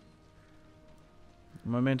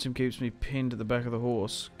 momentum keeps me pinned at the back of the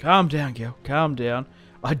horse. Calm down, girl. Calm down.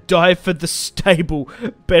 I dive for the stable.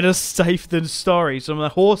 Better safe than sorry. So my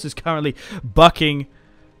horse is currently bucking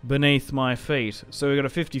beneath my feet. So we've got a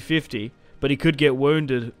 50-50. But he could get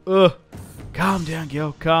wounded. Ugh. Calm down,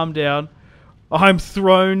 girl. Calm down. I'm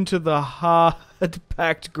thrown to the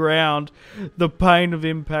hard-packed ground. The pain of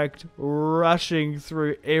impact rushing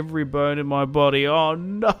through every bone in my body. Oh,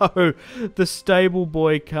 no. The stable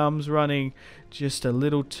boy comes running just a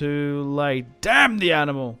little too late. Damn the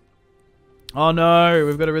animal. Oh, no.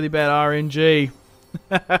 We've got a really bad RNG.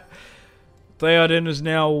 Theoden is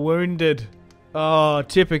now wounded. Oh,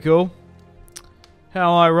 typical.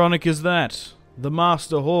 How ironic is that? The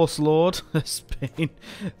Master Horse Lord has been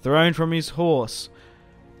thrown from his horse.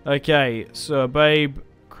 Okay, so a babe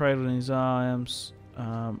cradled in his arms.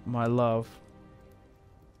 My love.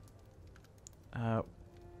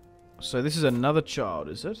 So this is another child,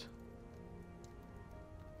 is it?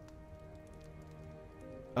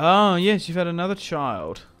 Oh, yes, you've had another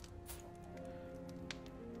child.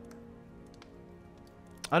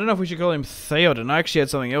 I don't know if we should call him Theoden. I actually had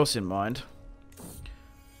something else in mind.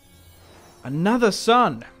 Another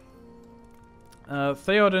son.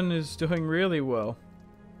 Theoden is doing really well.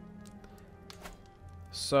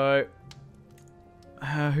 So,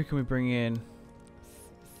 who can we bring in?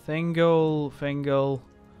 Fengel.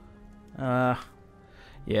 Yeah,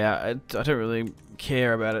 I don't really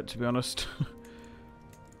care about it, to be honest.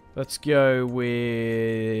 Let's go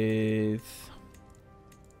with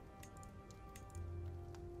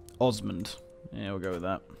Osmond. Yeah, we'll go with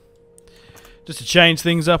that. Just to change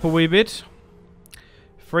things up a wee bit.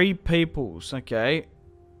 Free peoples, okay.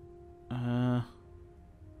 How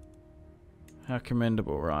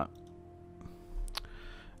commendable, right.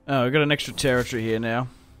 Oh, we've got an extra territory here now.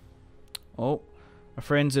 Oh, a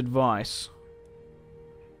friend's advice.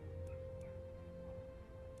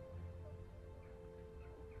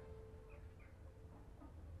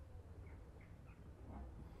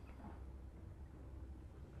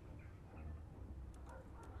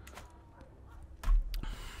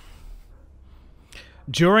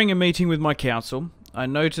 During a meeting with my council, I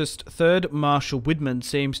noticed 3rd Marshal Widman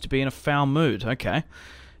seems to be in a foul mood. Okay.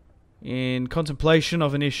 In contemplation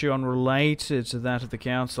of an issue unrelated to that of the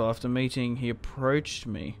council, after meeting, he approached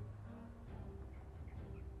me.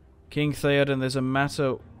 King Theoden, there's a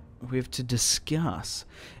matter we have to discuss.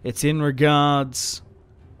 It's in regards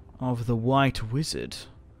of the White Wizard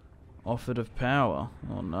offered of power.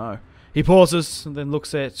 Oh no. He pauses and then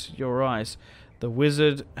looks at your eyes. The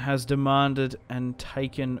wizard has demanded and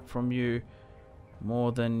taken from you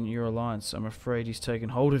more than your alliance. I'm afraid he's taken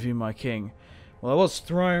hold of you, my king. Well, I was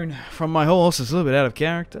thrown from my horse. It's a little bit out of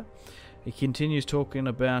character. He continues talking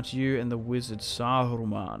about you and the wizard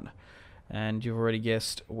Saruman. And you've already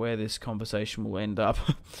guessed where this conversation will end up.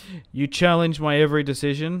 You challenge my every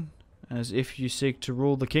decision, as if you seek to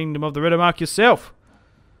rule the kingdom of the Riddermark yourself.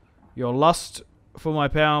 Your lust for my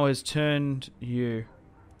power has turned you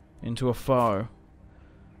into a foe.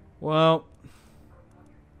 Well,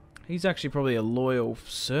 he's actually probably a loyal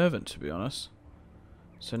servant, to be honest.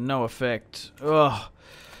 So no effect. Ugh.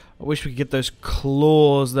 I wish we could get those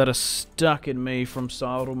claws that are stuck in me from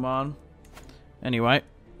Saruman. Anyway,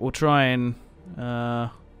 we'll try and...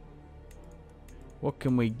 what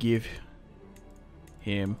can we give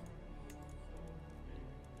him?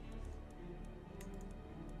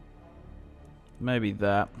 Maybe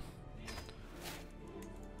that.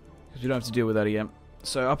 Because we don't have to deal with that again.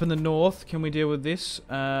 So up in the north, can we deal with this?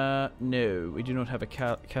 No, we do not have a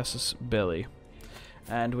Casus Belli.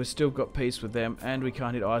 And we've still got peace with them, and we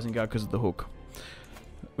can't hit Isengard because of the hook.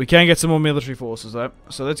 We can get some more military forces though.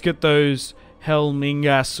 So let's get those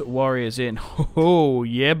Helmingas warriors in. Oh,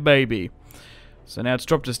 yeah baby. So now it's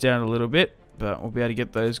dropped us down a little bit, but we'll be able to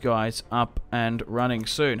get those guys up and running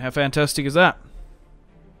soon. How fantastic is that?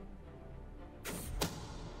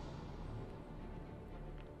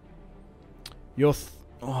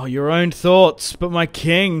 Your own thoughts, but my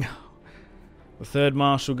king. The 3rd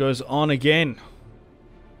Marshal goes on again.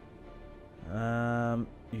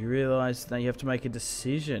 You realise that you have to make a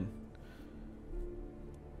decision.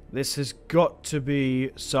 This has got to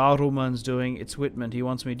be Saruman's doing. It's Whitman. He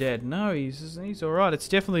wants me dead. No, he's alright. It's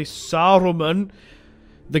definitely Saruman,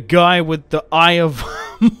 the guy with the Eye of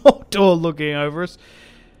Mordor looking over us.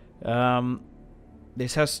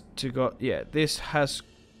 This has got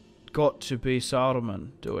to be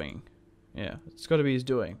Saruman doing. Yeah, it's got to be his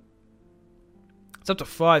doing. It's up to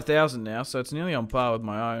 5,000 now, so it's nearly on par with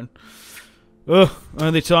my own. Ugh,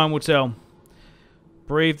 only time will tell.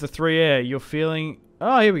 Breathe the 3 air. You're feeling...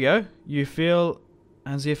 Oh, here we go. You feel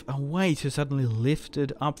as if a weight has suddenly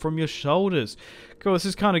lifted up from your shoulders. Cool, this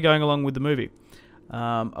is kind of going along with the movie.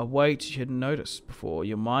 A weight you hadn't noticed before.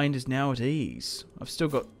 Your mind is now at ease. I've still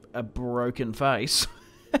got a broken face.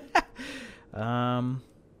 I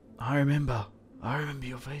remember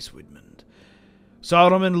your face, Widmund.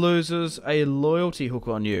 Saruman loses a loyalty hook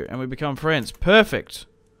on you, and we become friends. Perfect.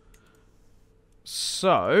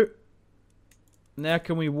 So, now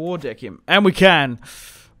can we war deck him? And we can.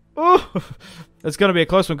 Oh, it's going to be a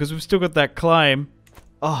close one because we've still got that claim.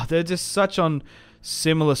 Oh, they're just such on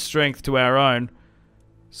similar strength to our own.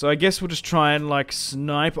 So I guess we'll just try and like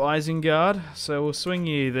snipe Isengard. So we'll swing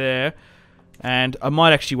you there. And I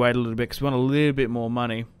might actually wait a little bit because we want a little bit more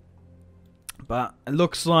money. But it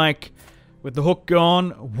looks like with the hook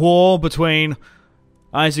gone, war between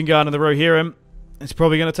Isengard and the Rohirrim is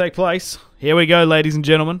probably going to take place. Here we go, ladies and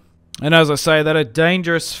gentlemen. And as I say that, a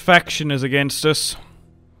dangerous faction is against us.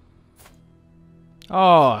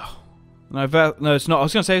 Oh. No, it's not. I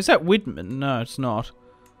was going to say, is that Widman? No, it's not.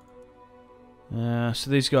 So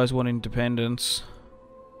these guys want independence.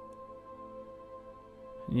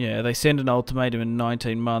 Yeah, they send an ultimatum in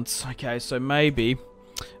 19 months. Okay, so maybe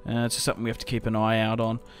it's just something we have to keep an eye out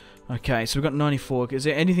on. Okay, so we've got 94. Is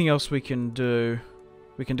there anything else we can do?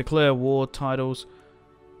 We can declare war titles.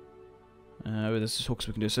 There's hooks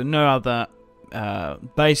we can do. So no other,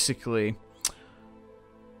 basically,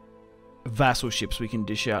 vassal ships we can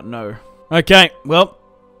dish out. No. Okay, well,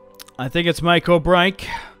 I think it's make or break.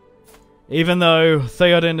 Even though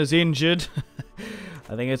Theoden is injured,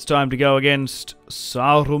 I think it's time to go against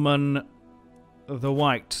Saruman the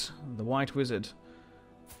White Wizard.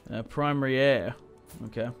 Primary heir.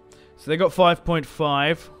 Okay. So they got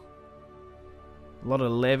 5.5. A lot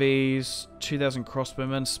of levies. 2,000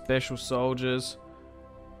 crossbowmen, special soldiers.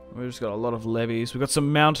 We've just got a lot of levies. We've got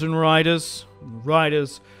some mountain riders.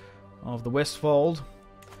 Riders of the Westfold.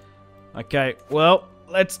 Okay, well,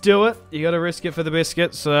 let's do it. You gotta risk it for the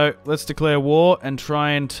biscuit, so let's declare war and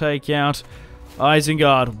try and take out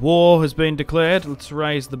Isengard. War has been declared. Let's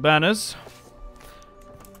raise the banners.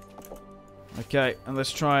 Okay, and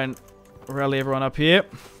let's try and rally everyone up here.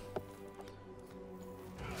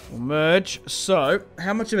 We'll merge. So,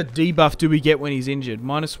 how much of a debuff do we get when he's injured?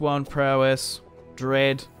 -1 prowess,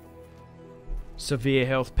 dread, severe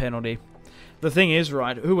health penalty. The thing is,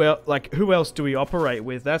 right, who else do we operate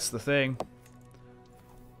with? That's the thing.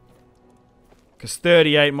 Because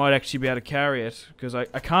 38 might actually be able to carry it. Because I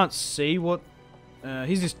can't see what...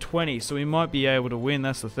 he's just 20, so we might be able to win.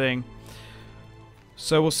 That's the thing.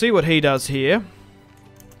 So we'll see what he does here.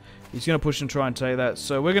 He's going to push and try and take that.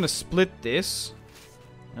 So we're going to split this.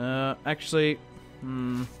 Actually,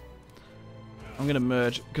 I'm going to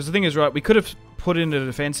merge. Because the thing is, right, we could have put in a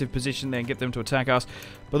defensive position there and get them to attack us.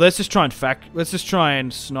 But let's just try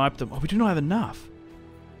and snipe them. Oh, we do not have enough.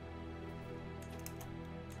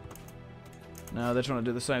 No, they're trying to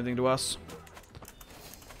do the same thing to us.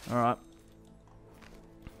 Alright.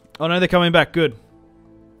 Oh no, they're coming back. Good.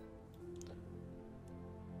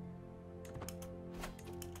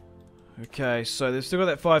 Okay, so they've still got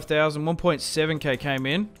that 5,000. 1.7k came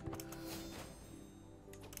in.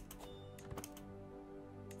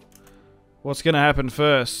 What's going to happen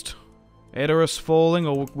first? Edoras falling,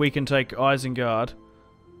 or we can take Isengard?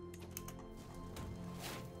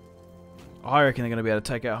 I reckon they're going to be able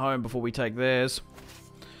to take our home before we take theirs.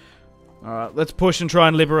 Alright, let's push and try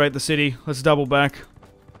and liberate the city. Let's double back.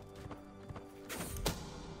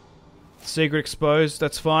 Secret exposed,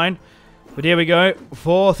 that's fine. But here we go.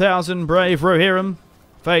 4,000 brave Rohirrim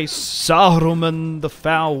face Saruman the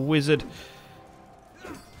Foul Wizard.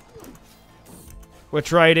 We're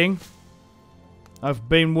trading. I've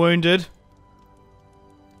been wounded.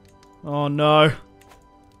 Oh no.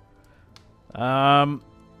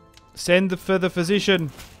 Send for the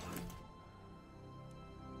physician.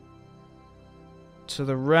 To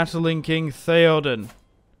the rattling King Theoden.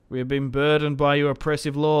 We have been burdened by your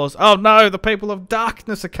oppressive laws. Oh no, the people of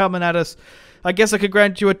darkness are coming at us. I guess I could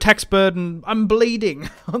grant you a tax burden. I'm bleeding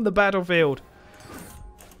on the battlefield.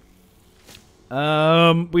 We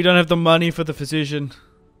don't have the money for the physician.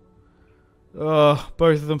 Oh,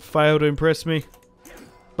 both of them fail to impress me.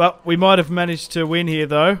 But we might have managed to win here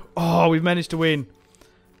though. Oh, we've managed to win.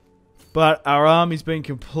 But our army's been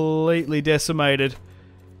completely decimated.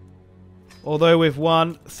 Although we've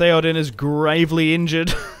won, Theoden is gravely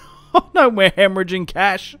injured. Oh no, we're hemorrhaging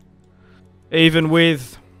cash. Even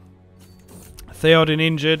with Theoden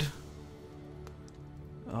injured.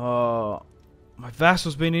 Oh, my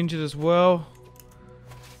vassal's been injured as well.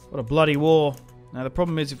 What a bloody war. Now the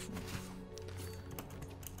problem is if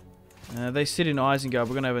they sit in Isengard,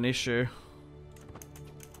 we're going to have an issue.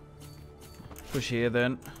 Push here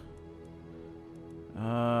then.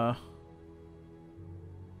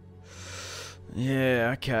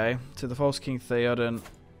 Yeah, okay. To the false King Theoden.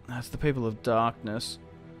 That's the people of darkness.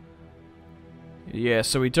 Yeah,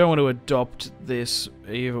 so we don't want to adopt this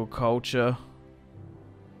evil culture.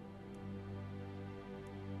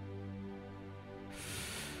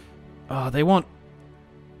 Oh, they want...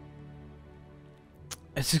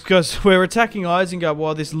 It's because we're attacking Isengard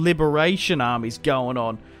while this liberation army's going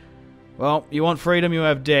on. Well, you want freedom, you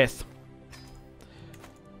have death.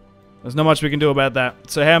 There's not much we can do about that.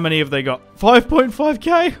 So how many have they got?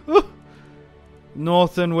 5.5k?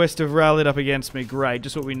 North and west have rallied up against me. Great,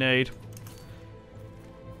 just what we need.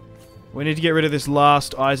 We need to get rid of this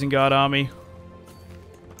last Isengard army.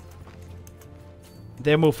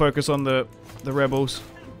 Then we'll focus on the rebels.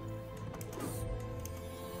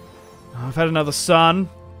 I've had another son.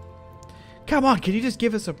 Come on, can you just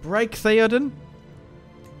give us a break, Theoden?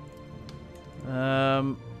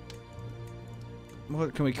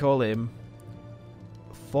 What can we call him?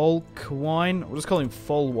 Folkwine? We'll just call him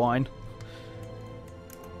Folwine.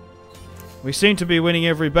 We seem to be winning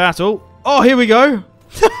every battle. Oh, here we go!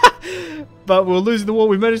 But we're losing the war.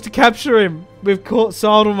 We managed to capture him. We've caught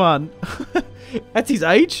Saruman. That's his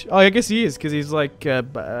age? Oh, I guess he is, because he's like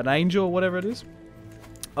an angel or whatever it is.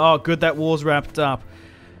 Oh, good, that war's wrapped up.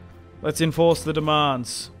 Let's enforce the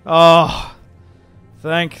demands. Oh,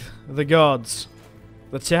 thank the gods.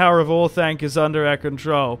 The Tower of Orthanc is under our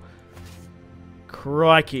control.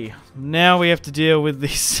 Crikey. Now we have to deal with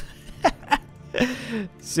this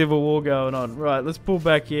civil war going on. Right, let's pull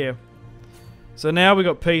back here. So now we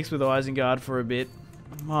got peace with Isengard for a bit.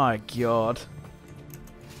 My god.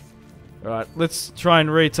 Right, let's try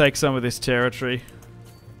and retake some of this territory.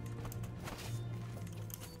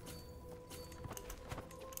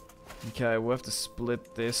 Okay, we'll have to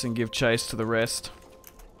split this and give chase to the rest.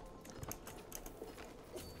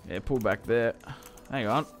 Yeah, pull back there. Hang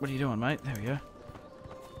on, what are you doing, mate? There we go.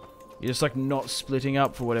 You're just like not splitting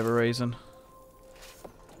up for whatever reason.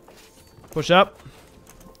 Push up.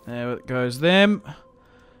 There it goes them.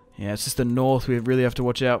 Yeah, it's just the north we really have to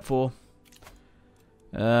watch out for.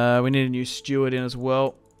 We need a new steward in as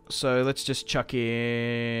well. So let's just chuck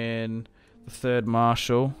in the third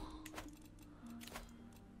marshal.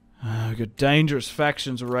 We've got dangerous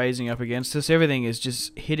factions raising up against us. Everything is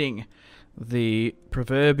just hitting the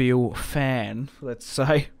proverbial fan, let's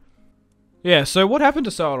say. Yeah, so what happened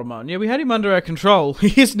to Saruman? Yeah, we had him under our control.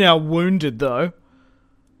 He is now wounded, though.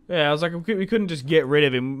 Yeah, I was like, we couldn't just get rid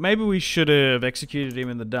of him. Maybe we should have executed him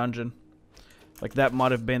in the dungeon. Like, that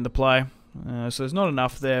might have been the play. So there's not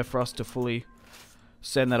enough there for us to fully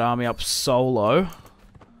send that army up solo.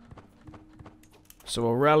 So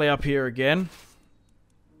we'll rally up here again.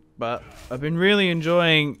 But I've been really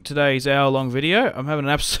enjoying today's hour-long video. I'm having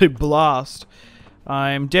an absolute blast.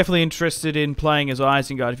 I'm definitely interested in playing as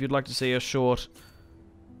Isengard if you'd like to see a short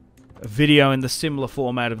video in the similar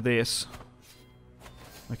format of this.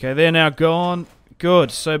 Okay, they're now gone.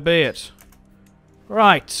 Good, so be it.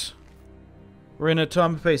 Right. We're in a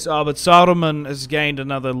time of peace. Oh, but Saruman has gained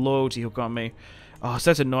another loyalty hook on me. Oh,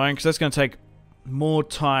 so that's annoying, because that's going to take more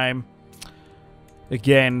time,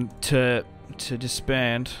 again, to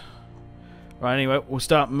disband. Right, anyway, we'll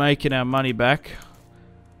start making our money back.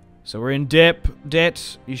 So we're in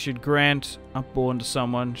debt. You should grant upborn to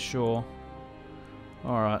someone, sure.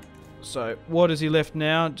 Alright. So, what is he left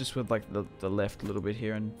now? Just with, like, the left a little bit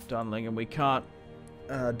here in Dunling, and we can't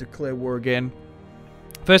declare war again.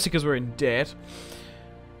 Firstly, because we're in debt.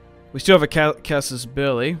 We still have a Casus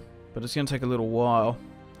Belli, but it's going to take a little while.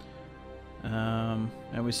 And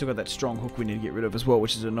we still got that strong hook we need to get rid of as well,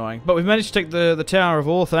 which is annoying. But we've managed to take the Tower of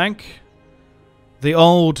Orthanc. The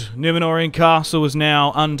old Númenórean castle is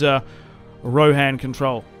now under Rohan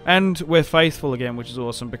control. And we're faithful again, which is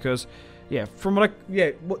awesome, because... Yeah, from what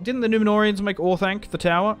didn't the Númenóreans make Orthanc, the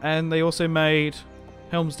tower, and they also made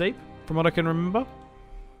Helm's Deep, from what I can remember?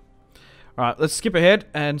 Alright, let's skip ahead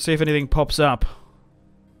and see if anything pops up.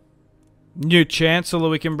 New Chancellor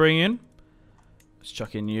we can bring in. Let's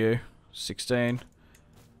chuck in you. 16.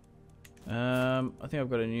 I think I've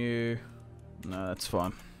got a new... No, that's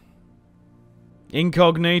fine.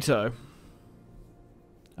 Incognito.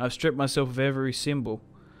 I've stripped myself of every symbol.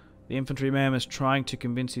 The infantryman is trying to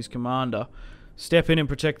convince his commander. Step in and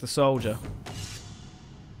protect the soldier.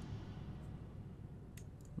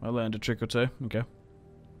 I learned a trick or two. Okay.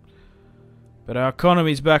 But our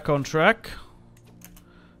economy's back on track.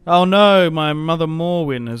 Oh no, my mother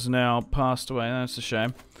Morwin has now passed away. That's a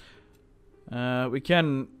shame. We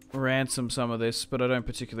can ransom some of this, but I don't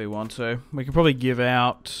particularly want to. We can probably give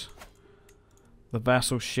out the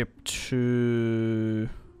vassalship to...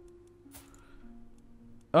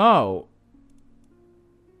 Oh.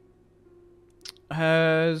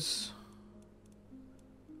 Has...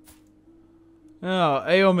 Oh,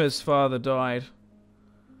 Eomer's father died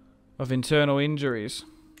of internal injuries.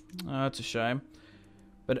 Oh, that's a shame.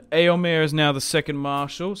 But Eomer is now the second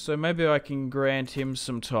marshal, so maybe I can grant him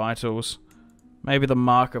some titles. Maybe the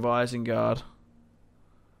Mark of Isengard.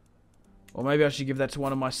 Or maybe I should give that to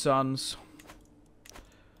one of my sons.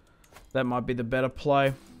 That might be the better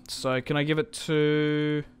play. So, can I give it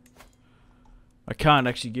to... I can't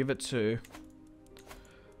actually give it to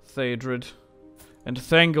Theodred. And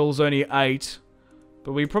Thangel's only 8.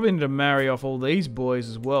 But we probably need to marry off all these boys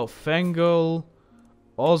as well. Thangel,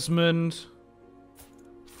 Osmond,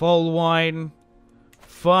 Folwine.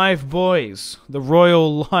 5 boys. The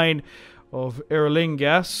royal line of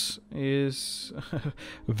Erlingas is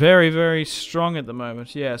very, very strong at the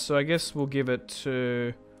moment. Yeah, so I guess we'll give it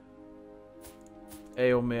to...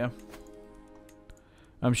 Eomer.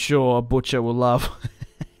 I'm sure Butcher will love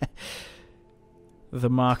the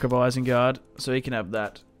Mark of Isengard, so he can have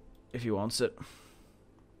that if he wants it.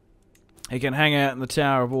 He can hang out in the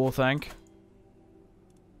Tower of Orthanc.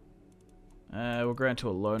 We'll grant to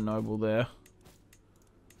a low noble there.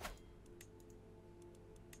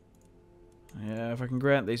 Yeah, if I can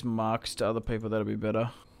grant these marks to other people, that'll be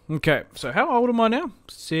better. Okay, so how old am I now?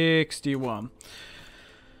 61.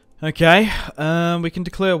 Okay, we can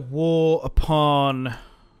declare war upon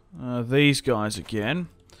these guys again.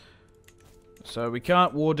 So we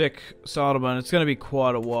can't war deck Saruman. It's going to be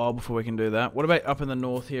quite a while before we can do that. What about up in the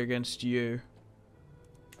north here against you?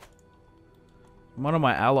 One of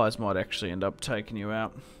my allies might actually end up taking you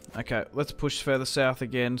out. Okay, let's push further south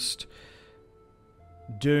against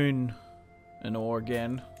Númenor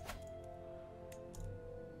again.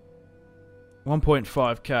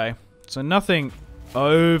 1.5k. So nothing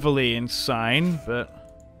overly insane, but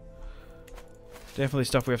definitely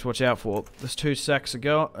stuff we have to watch out for. There's 2 sacks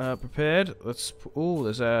prepared. Let's. Ooh,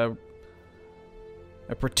 there's a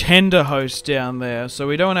pretender host down there, so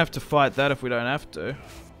we don't have to fight that if we don't have to.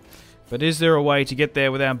 But is there a way to get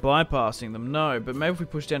there without bypassing them? No, but maybe if we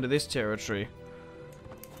push down to this territory,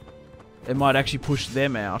 it might actually push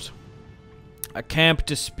them out. A camp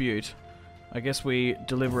dispute. I guess we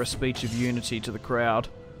deliver a speech of unity to the crowd.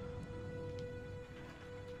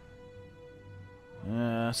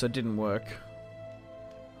 So it didn't work.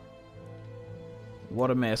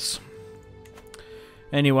 What a mess.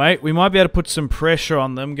 Anyway, we might be able to put some pressure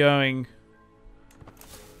on them going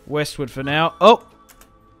westward for now. Oh!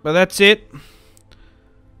 But that's it.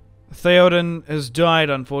 Theoden has died,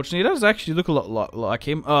 unfortunately. He does actually look a lot like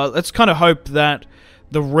him. Let's kind of hope that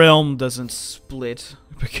the realm doesn't split,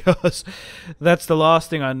 because that's the last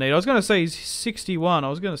thing I need. I was going to say he's 61. I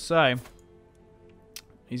was going to say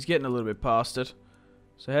he's getting a little bit past it.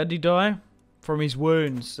 So how did he die? From his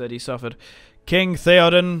wounds that he suffered. King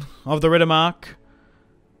Theoden of the Riddermark.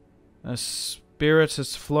 A spirit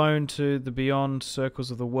has flown to the beyond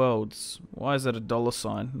circles of the worlds. Why is that a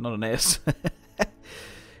 $sign, not an S?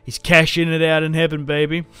 He's cashing it out in heaven,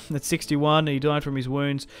 baby. At 61, he died from his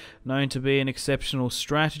wounds, known to be an exceptional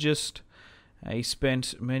strategist. He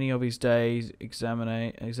spent many of his days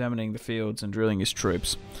examining the fields and drilling his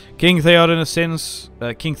troops. King Theoden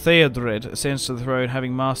King Theodred ascends to the throne,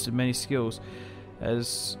 having mastered many skills,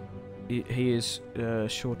 as he is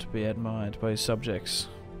sure to be admired by his subjects.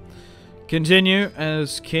 Continue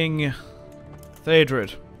as King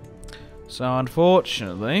Theodred. So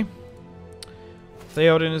unfortunately,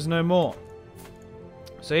 Theoden is no more.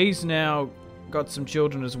 So he's now got some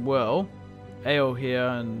children as well. Eoh here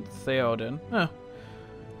and Theoden. Oh,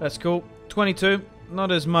 that's cool. 22.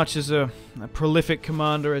 Not as much as a prolific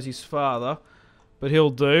commander as his father, but he'll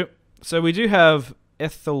do. So we do have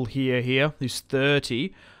Ethel here, who's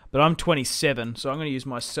 30, but I'm 27, so I'm going to use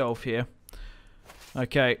myself here.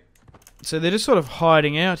 Okay, so they're just sort of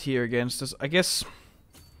hiding out here against us. I guess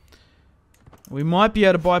we might be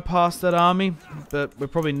able to bypass that army, but we're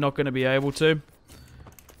probably not going to be able to.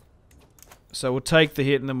 So we'll take the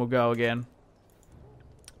hit and then we'll go again.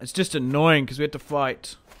 It's just annoying because we have to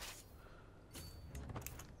fight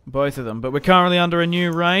both of them. But we're currently under a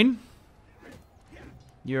new reign.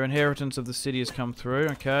 Your inheritance of the city has come through,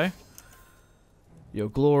 okay. Your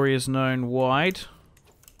glory is known wide.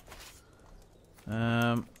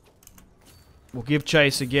 We'll give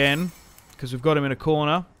chase again, because we've got him in a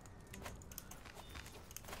corner.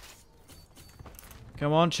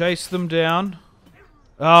 Come on, chase them down.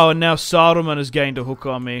 Oh, and now Saruman has gained a hook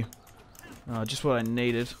on me. Oh, just what I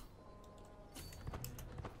needed.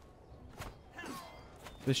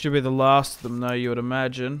 This should be the last of them, though, you would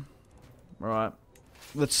imagine. Right.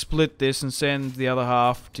 Let's split this and send the other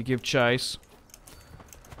half to give chase.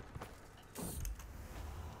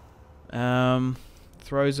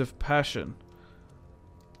 Throes of passion.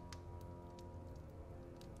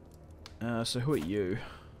 So who are you?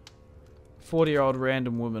 40-year-old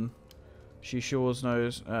random woman. She sure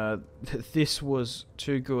knows this was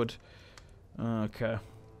too good. Okay.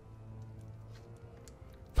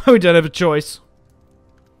 We don't have a choice.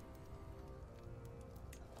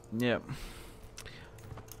 Yep.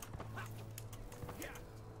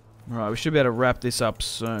 Right, we should be able to wrap this up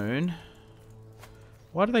soon.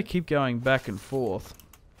 Why do they keep going back and forth?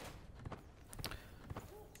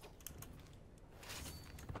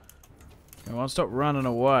 Come on, stop running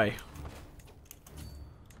away.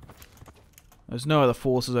 There's no other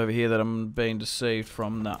forces over here that I'm being deceived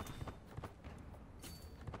from. Nah.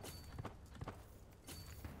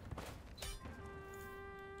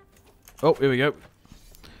 Oh, here we go.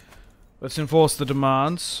 Let's enforce the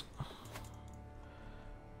demands.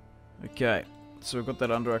 Okay, so we've got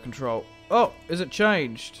that under our control. Oh, is it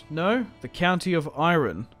changed? No? The County of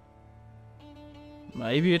Iron.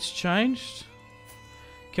 Maybe it's changed?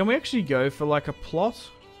 Can we actually go for like a plot?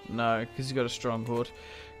 No, because he's got a stronghold.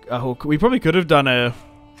 a hook. We probably could have done a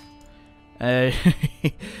an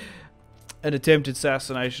attempted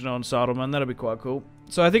assassination on Saruman. That'd be quite cool.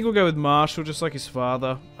 So I think we'll go with Marshall, just like his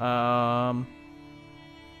father. Probably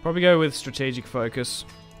go with strategic focus.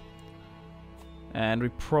 And we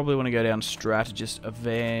probably want to go down strategist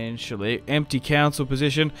eventually. Empty council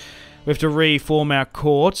position. We have to reform our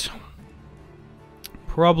court.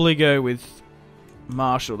 Probably go with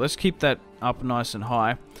Marshall. Let's keep that up nice and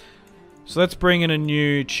high. So let's bring in a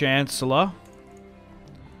new chancellor.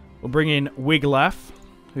 We'll bring in Wiglaf,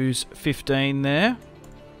 who's 15 there.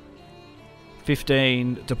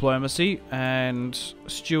 15 diplomacy. And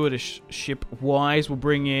stewardship wise, we'll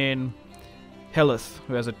bring in Helith,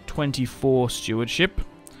 who has a 24 stewardship.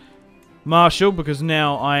 Marshal, because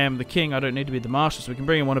now I am the king, I don't need to be the marshal, so we can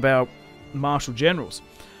bring in one of our marshal generals.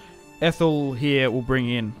 Ethel here will bring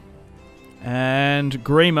in. And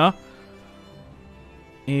Grima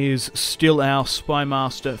is still our spy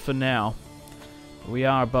master for now. We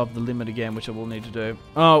are above the limit again, which I will need to do.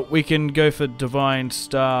 Oh, we can go for divine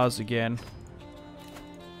stars again.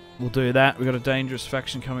 We'll do that. We've got a dangerous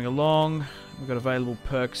faction coming along. We've got available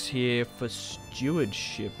perks here for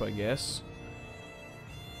stewardship, I guess.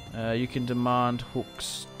 You can demand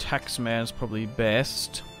hooks. Taxman is probably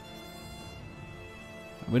best.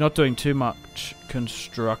 We're not doing too much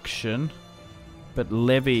construction, but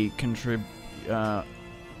levy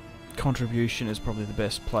contribution is probably the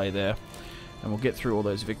best play there. And we'll get through all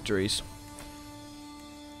those victories.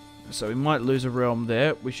 So we might lose a realm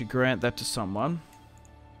there. We should grant that to someone.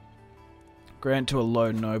 Grant to a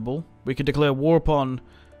low noble. We can declare war upon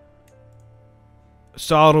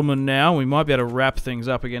Saruman now. We might be able to wrap things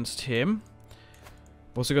up against him.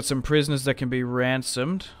 We've also got some prisoners that can be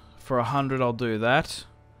ransomed. For 100 I'll do that.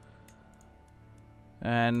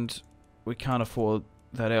 And we can't afford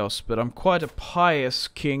that else. But I'm quite a pious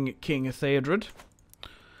King Theodred.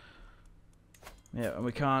 Yeah, and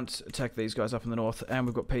we can't attack these guys up in the north. And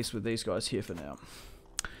we've got peace with these guys here for now.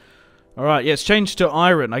 Alright, yeah, it's changed to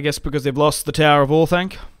Iron, I guess because they've lost the Tower of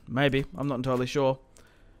Orthanc. Maybe, I'm not entirely sure.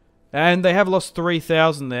 And they have lost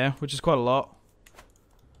 3,000 there, which is quite a lot.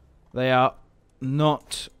 They are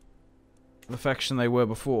not the faction they were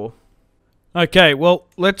before. Okay, well,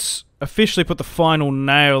 let's officially put the final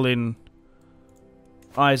nail in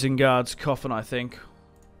Isengard's coffin, I think.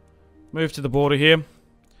 Move to the border here.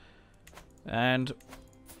 And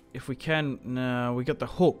if we can... No, we got the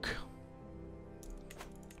hook.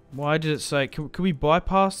 Why did it say... Can we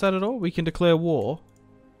bypass that at all? We can declare war.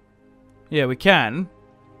 Yeah, we can.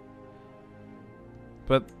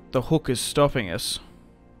 But the hook is stopping us.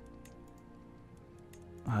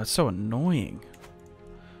 Oh, that's so annoying.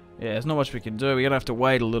 Yeah, there's not much we can do. We're going to have to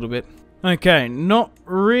wait a little bit. Okay, not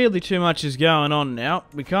really too much is going on now.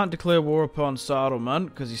 We can't declare war upon Saruman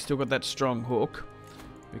because he's still got that strong hook.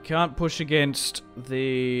 We can't push against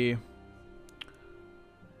the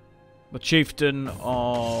chieftain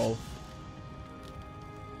of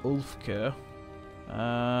Ulfker.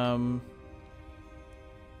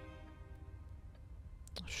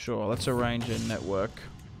 Sure, let's arrange a network.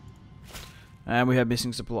 And we have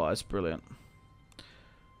missing supplies. Brilliant.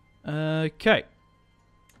 Okay.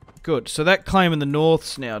 Good. So that claim in the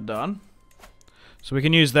north's now done. So we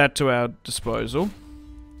can use that to our disposal.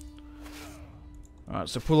 Alright,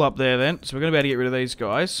 so pull up there then. So we're going to be able to get rid of these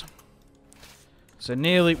guys. So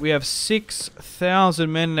nearly, we have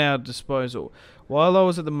 6,000 men at our disposal. While I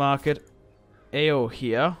was at the market, Eo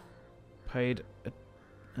here paid...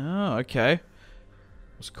 Oh, okay.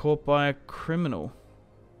 Was caught by a criminal.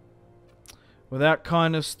 Without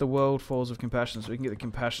kindness, the world falls of compassion. So we can get the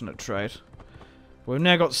compassionate trait. We've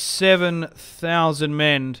now got 7,000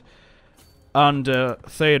 men under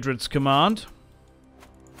Theodred's command.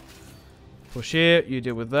 Push here, you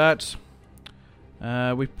deal with that.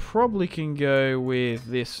 We probably can go with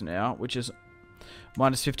this now, which is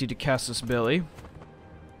minus 50 to Casus Belli.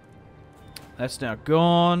 That's now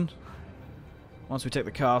gone. Once we take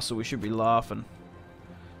the castle, we should be laughing.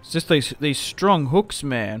 It's just these strong hooks,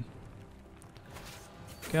 man.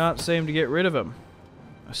 Can't seem to get rid of them.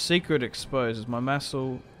 A secret exposes my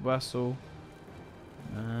vassal.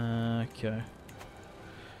 Okay.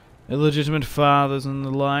 Illegitimate fathers and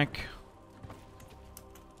the like.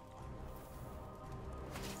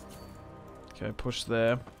 Okay, push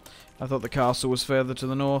there. I thought the castle was further to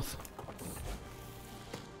the north.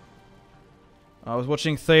 I was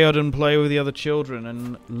watching Theoden play with the other children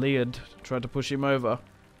and Leod tried to push him over.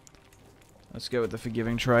 Let's go with the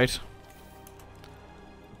forgiving trait.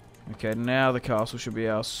 Okay, now the castle should be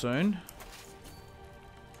ours soon.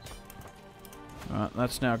 Alright,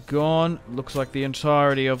 that's now gone. Looks like the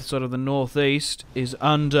entirety of sort of the northeast is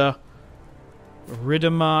under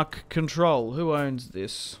Riddermark Control. Who owns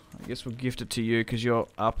this? I guess we'll gift it to you because you're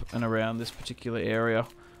up and around this particular area.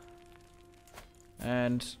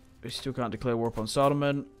 And we still can't declare war upon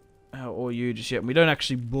Solomon or you just yet. And we don't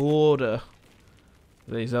actually border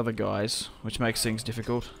these other guys, which makes things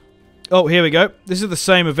difficult. Oh, here we go. This is the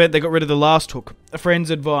same event they got rid of the last hook. A friend's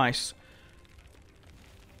advice.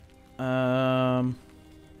 Yeah.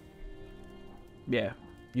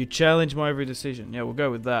 You challenge my every decision. Yeah, we'll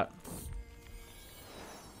go with that.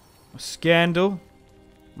 A scandal.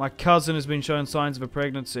 My cousin has been showing signs of a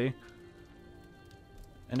pregnancy.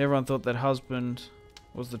 And everyone thought that husband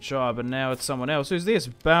was the child, but now it's someone else. Who's this?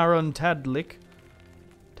 Baron Tadlik.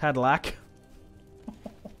 Tadlak.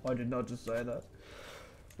 I did not just say that.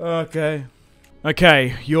 Okay.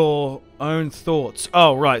 Okay, your own thoughts.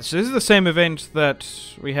 Oh, right. So this is the same event that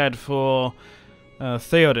we had for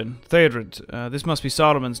Theodred. This must be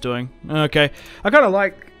Solomon's doing. Okay. I kind of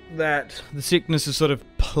like that the sickness is sort of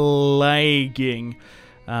plaguing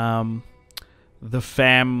the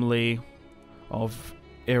family of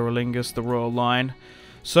Erolingus, the royal line.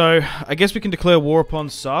 So, I guess we can declare war upon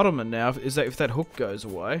Saruman now, if that hook goes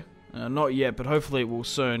away. Not yet, but hopefully it will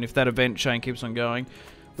soon, if that event chain keeps on going.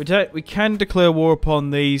 We can declare war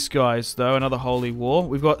upon these guys, though, another holy war.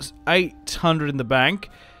 We've got 800 in the bank.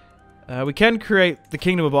 We can create the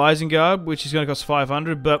Kingdom of Isengard, which is going to cost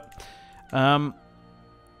 500, but...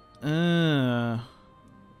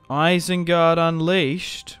 Isengard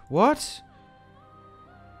Unleashed? What?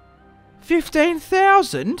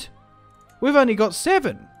 15,000? We've only got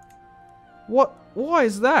 7. What? Why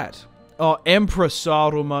is that? Oh, Emperor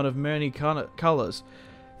Saruman of many colours.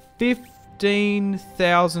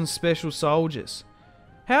 15,000 special soldiers.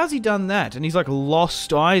 How's he done that? And he's like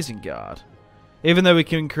lost Isengard. Even though we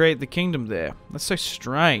can create the kingdom there. That's so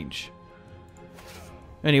strange.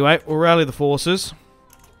 Anyway, we'll rally the forces.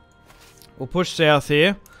 We'll push south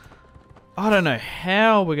here. I don't know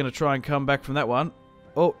how we're going to try and come back from that one.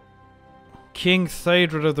 Oh, King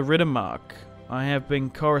Theodred of the Riddermark. I have been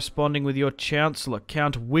corresponding with your Chancellor,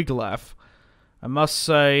 Count Wiglaf. I must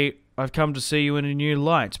say, I've come to see you in a new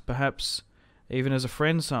light, perhaps even as a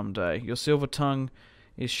friend someday. Your silver tongue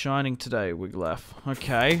is shining today, Wiglaf.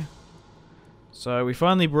 Okay. So we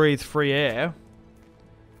finally breathe free air.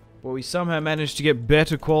 But we somehow managed to get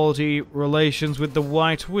better quality relations with the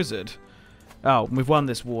White Wizard. Oh, we've won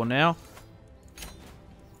this war now.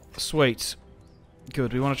 Sweet.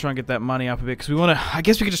 Good, we want to try and get that money up a bit, because we want to... I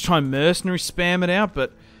guess we could just try and mercenary spam it out,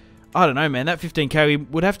 but... I don't know, man. That 15k, we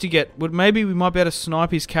would have to get... maybe we might be able to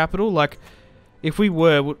snipe his capital? Like, if we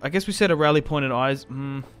were... I guess we set a rally point at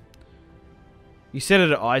You set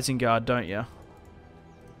it at Isengard, don't you?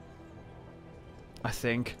 I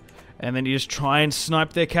think. And then you just try and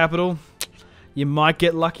snipe their capital. You might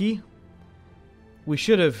get lucky. We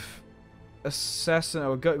should have... we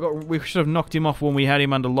should have knocked him off when we had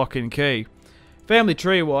him under lock and key. Family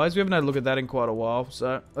tree-wise, we haven't had a look at that in quite a while,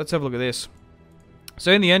 so let's have a look at this.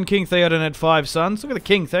 So in the end, King Theoden had 5 sons. Look at the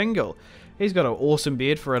King Thengel. He's got an awesome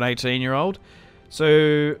beard for an 18-year-old.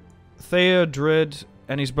 So Theodred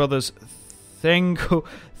and his brothers Thengel,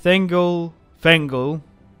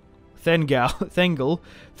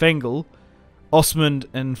 Osmond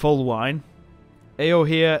and Folwine,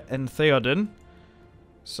 Eohir and Theoden.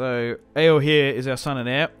 So Eohir is our son and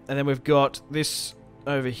heir, and then we've got this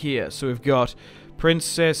over here. So we've got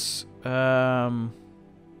Princess Theodwyn,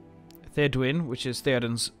 which is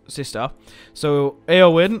Theoden's sister. So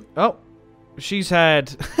Eowyn, oh, she's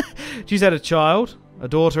had she's had a child, a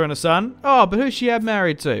daughter and a son. Oh, but who's she had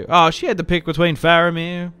married to? Oh, she had to pick between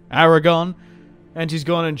Faramir, Aragorn, and she's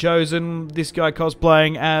gone and chosen this guy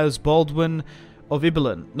cosplaying as Baldwin of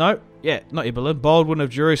Ibelin. No, yeah, not Ibelin, Baldwin of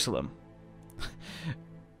Jerusalem.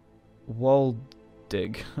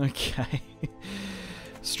 Waldig, okay.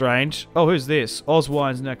 Strange. Oh, who's this?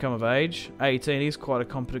 Oswine's now come of age. 18, he's quite a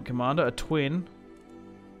competent commander. A twin.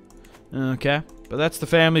 Okay. But that's the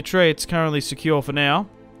family tree. It's currently secure for now.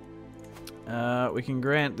 We can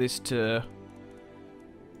grant this to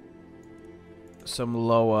some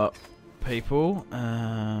lower people.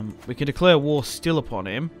 We can declare war still upon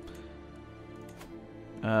him.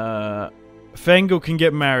 Fengel can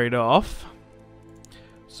get married off.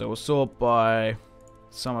 So we'll sort by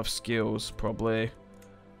sum of skills, probably.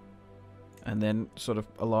 And then sort of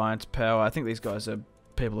alliance power. I think these guys are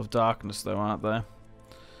people of darkness, though, aren't they?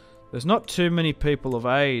 There's not too many people of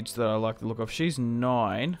age that I like the look of. She's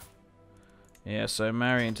 9. Yeah, so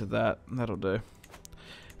marry into that. That'll do.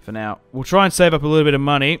 For now. We'll try and save up a little bit of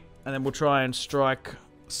money. And then we'll try and strike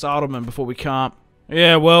Saruman before we can't.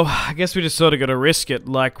 Yeah, well, I guess we just sort of got to risk it.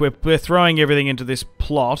 Like, we're throwing everything into this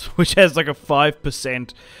plot, which has like a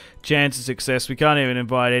 5% chance of success. We can't even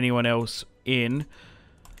invite anyone else in.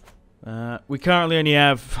 We currently only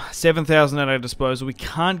have 7,000 at our disposal. We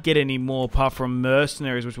can't get any more apart from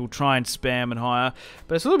mercenaries, which we'll try and spam and hire.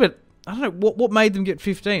 But it's a little bit... I don't know, what made them get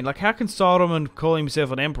 15? Like, how can Saruman call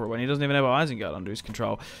himself an emperor when he doesn't even have Isengard under his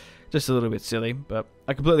control? Just a little bit silly, but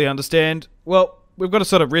I completely understand. Well, we've got to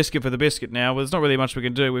sort of risk it for the biscuit now. There's not really much we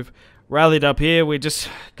can do. We've rallied up here. We just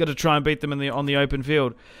got to try and beat them on the open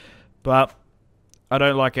field. But I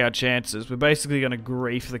don't like our chances. We're basically going to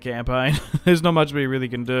grief the campaign. There's not much we really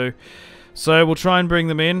can do. So we'll try and bring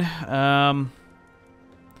them in.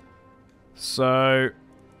 So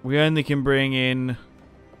we only can bring in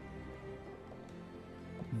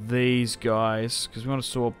these guys because we want to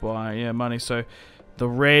sort by money. So the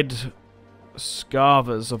red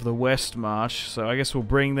Scarvers of the West March. So I guess we'll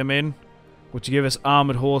bring them in, which give us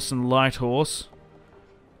armored horse and light horse.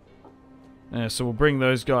 So we'll bring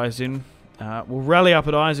those guys in. We'll rally up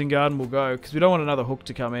at Isengard and we'll go, because we don't want another hook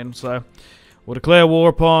to come in. So we'll declare war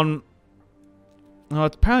upon... Oh,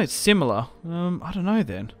 apparently it's similar. I don't know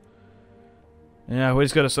then. Yeah, we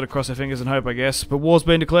just got to sort of cross our fingers and hope, I guess. But war's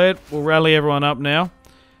been declared. We'll rally everyone up now.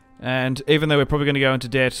 And even though we're probably going to go into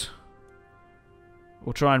debt,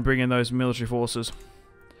 we'll try and bring in those military forces.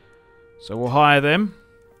 So we'll hire them.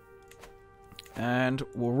 And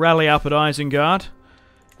we'll rally up at Isengard.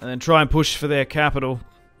 And then try and push for their capital.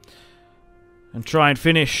 And try and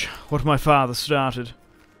finish what my father started.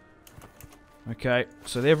 Okay,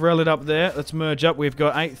 so they've rallied up there. Let's merge up. We've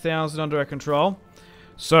got 8,000 under our control.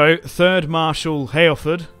 So, 3rd Marshal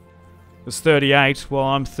Heoford was 38, while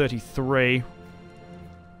I'm 33.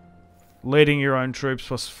 Leading your own troops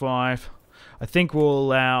 +5. I think we'll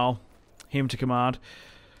allow him to command.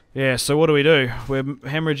 Yeah, so what do? We're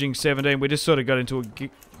hemorrhaging 17. We just sort of got into a...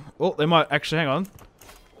 Oh, they might... Actually, hang on.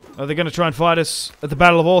 Are they going to try and fight us at the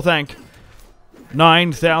Battle of Orthanc?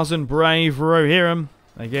 9,000 brave Rohirrim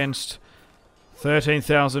against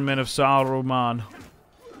 13,000 men of Saruman.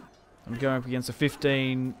 I'm going up against a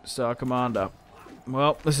 15-star commander.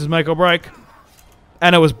 Well, this is make or break.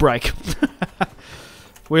 And it was break.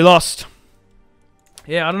 We lost.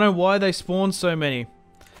 Yeah, I don't know why they spawned so many.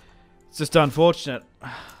 It's just unfortunate.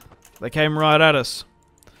 They came right at us.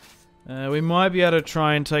 We might be able to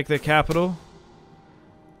try and take their capital.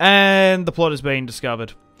 And the plot has been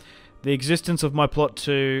discovered. The existence of my plot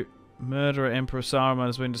to murder Emperor Saruman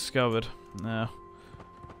has been discovered. Now,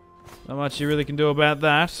 not much you really can do about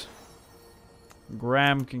that.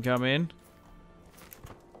 Graham can come in.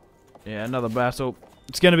 Yeah, another battle.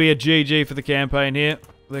 It's going to be a GG for the campaign here.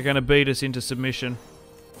 They're going to beat us into submission.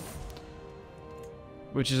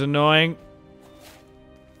 Which is annoying.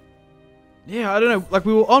 Yeah, I don't know. Like,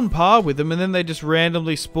 we were on par with them, and then they just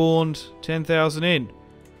randomly spawned 10,000 in.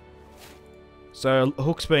 So,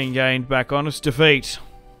 Hook's being gained back on us. Defeat.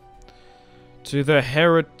 To the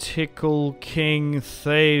heretical King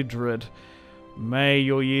Theodred. May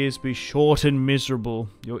your years be short and miserable.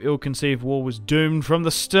 Your ill-conceived war was doomed from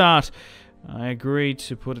the start. I agree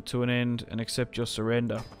to put it to an end and accept your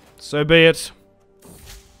surrender. So be it.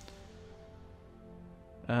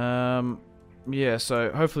 Yeah,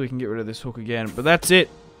 so hopefully we can get rid of this Hook again. But that's it.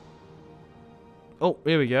 Oh,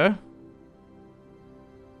 here we go.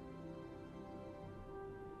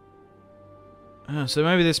 So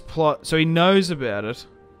maybe this plot... So he knows about it.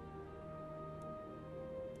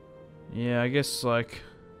 Yeah, I guess, like...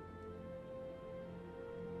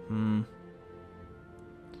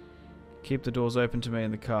 Keep the doors open to me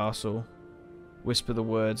in the castle. Whisper the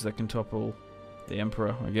words that can topple the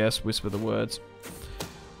Emperor, I guess. Whisper the words.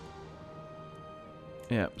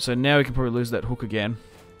 Yeah, so now we can probably lose that Hook again.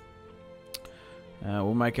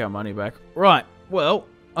 We'll make our money back. Right, well,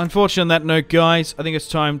 unfortunately on that note, guys, I think it's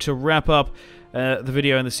time to wrap up the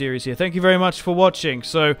video in the series here. Thank you very much for watching.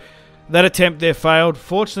 So, that attempt there failed.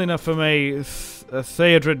 Fortunately enough for me,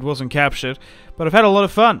 Theodred wasn't captured. But I've had a lot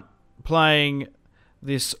of fun playing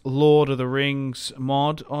this Lord of the Rings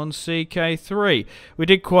mod on CK3. We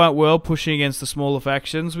did quite well pushing against the smaller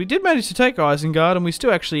factions. We did manage to take Isengard, and we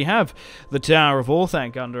still actually have the Tower of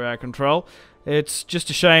Orthanc under our control. It's just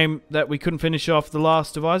a shame that we couldn't finish off the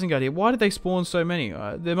last of Isengard here. Why did they spawn so many?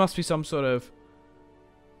 There must be some sort of...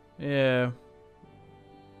 Yeah...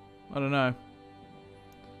 I don't know.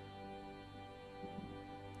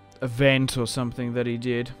 Event or something that he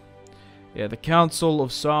did. Yeah, the Council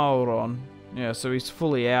of Sauron. Yeah, so he's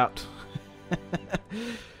fully out.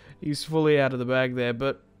 He's fully out of the bag there,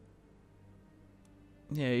 but...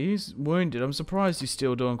 Yeah, he's wounded. I'm surprised he's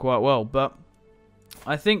still doing quite well, but...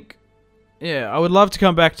 I think... Yeah, I would love to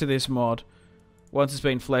come back to this mod. Once it's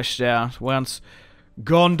been fleshed out. Once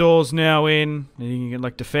Gondor's now in. You can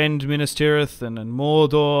like defend Minas Tirith and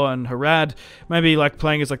Mordor and Harad. Maybe like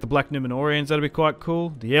playing as like the Black Númenóreans, that'd be quite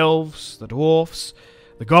cool. The elves, the dwarfs,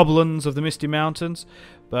 the goblins of the Misty Mountains.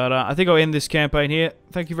 But I think I'll end this campaign here.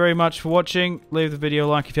 Thank you very much for watching. Leave the video a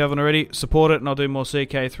like if you haven't already. Support it, and I'll do more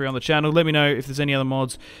CK3 on the channel. Let me know if there's any other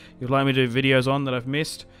mods you'd like me to do videos on that I've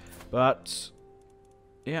missed. But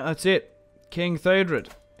yeah, that's it. King Theodred.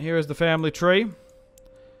 Here is the family tree.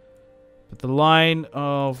 But the line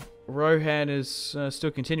of Rohan is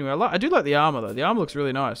still continuing. I do like the armor though. The armor looks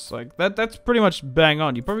really nice. Like that's pretty much bang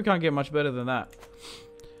on. You probably can't get much better than that.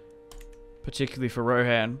 Particularly for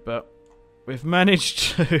Rohan, but we've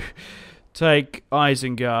managed to take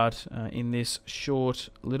Isengard in this short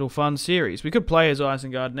little fun series. We could play as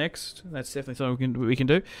Isengard next. That's definitely something we can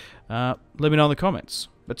do. Let me know in the comments.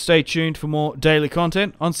 But stay tuned for more daily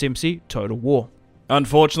content on SimpzyTotalWar.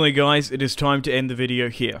 Unfortunately, guys, it is time to end the video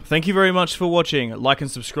here. Thank you very much for watching. Like and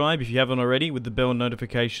subscribe if you haven't already with the bell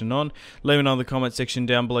notification on. Let me know in the comment section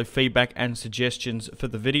down below feedback and suggestions for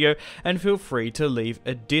the video. And feel free to leave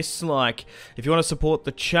a dislike. If you want to support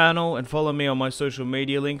the channel and follow me on my social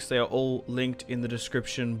media links, they are all linked in the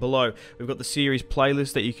description below. We've got the series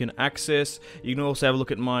playlist that you can access. You can also have a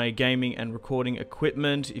look at my gaming and recording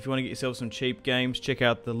equipment. If you want to get yourself some cheap games, check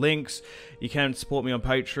out the links. You can support me on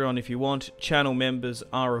Patreon if you want. Channel members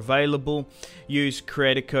are available. Use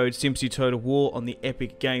creator code SimpzyTotalWar on the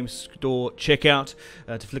Epic Games Store checkout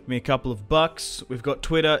to flick me a couple of bucks. We've got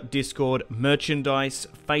Twitter, Discord, merchandise,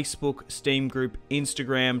 Facebook, Steam group,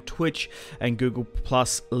 Instagram, Twitch, and Google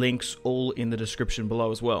Plus links all in the description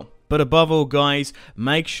below as well. But above all, guys,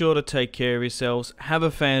 make sure to take care of yourselves. Have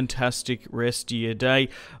a fantastic rest of your day.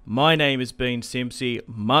 My name has been Simpzy.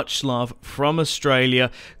 Much love from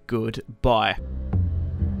Australia. Goodbye.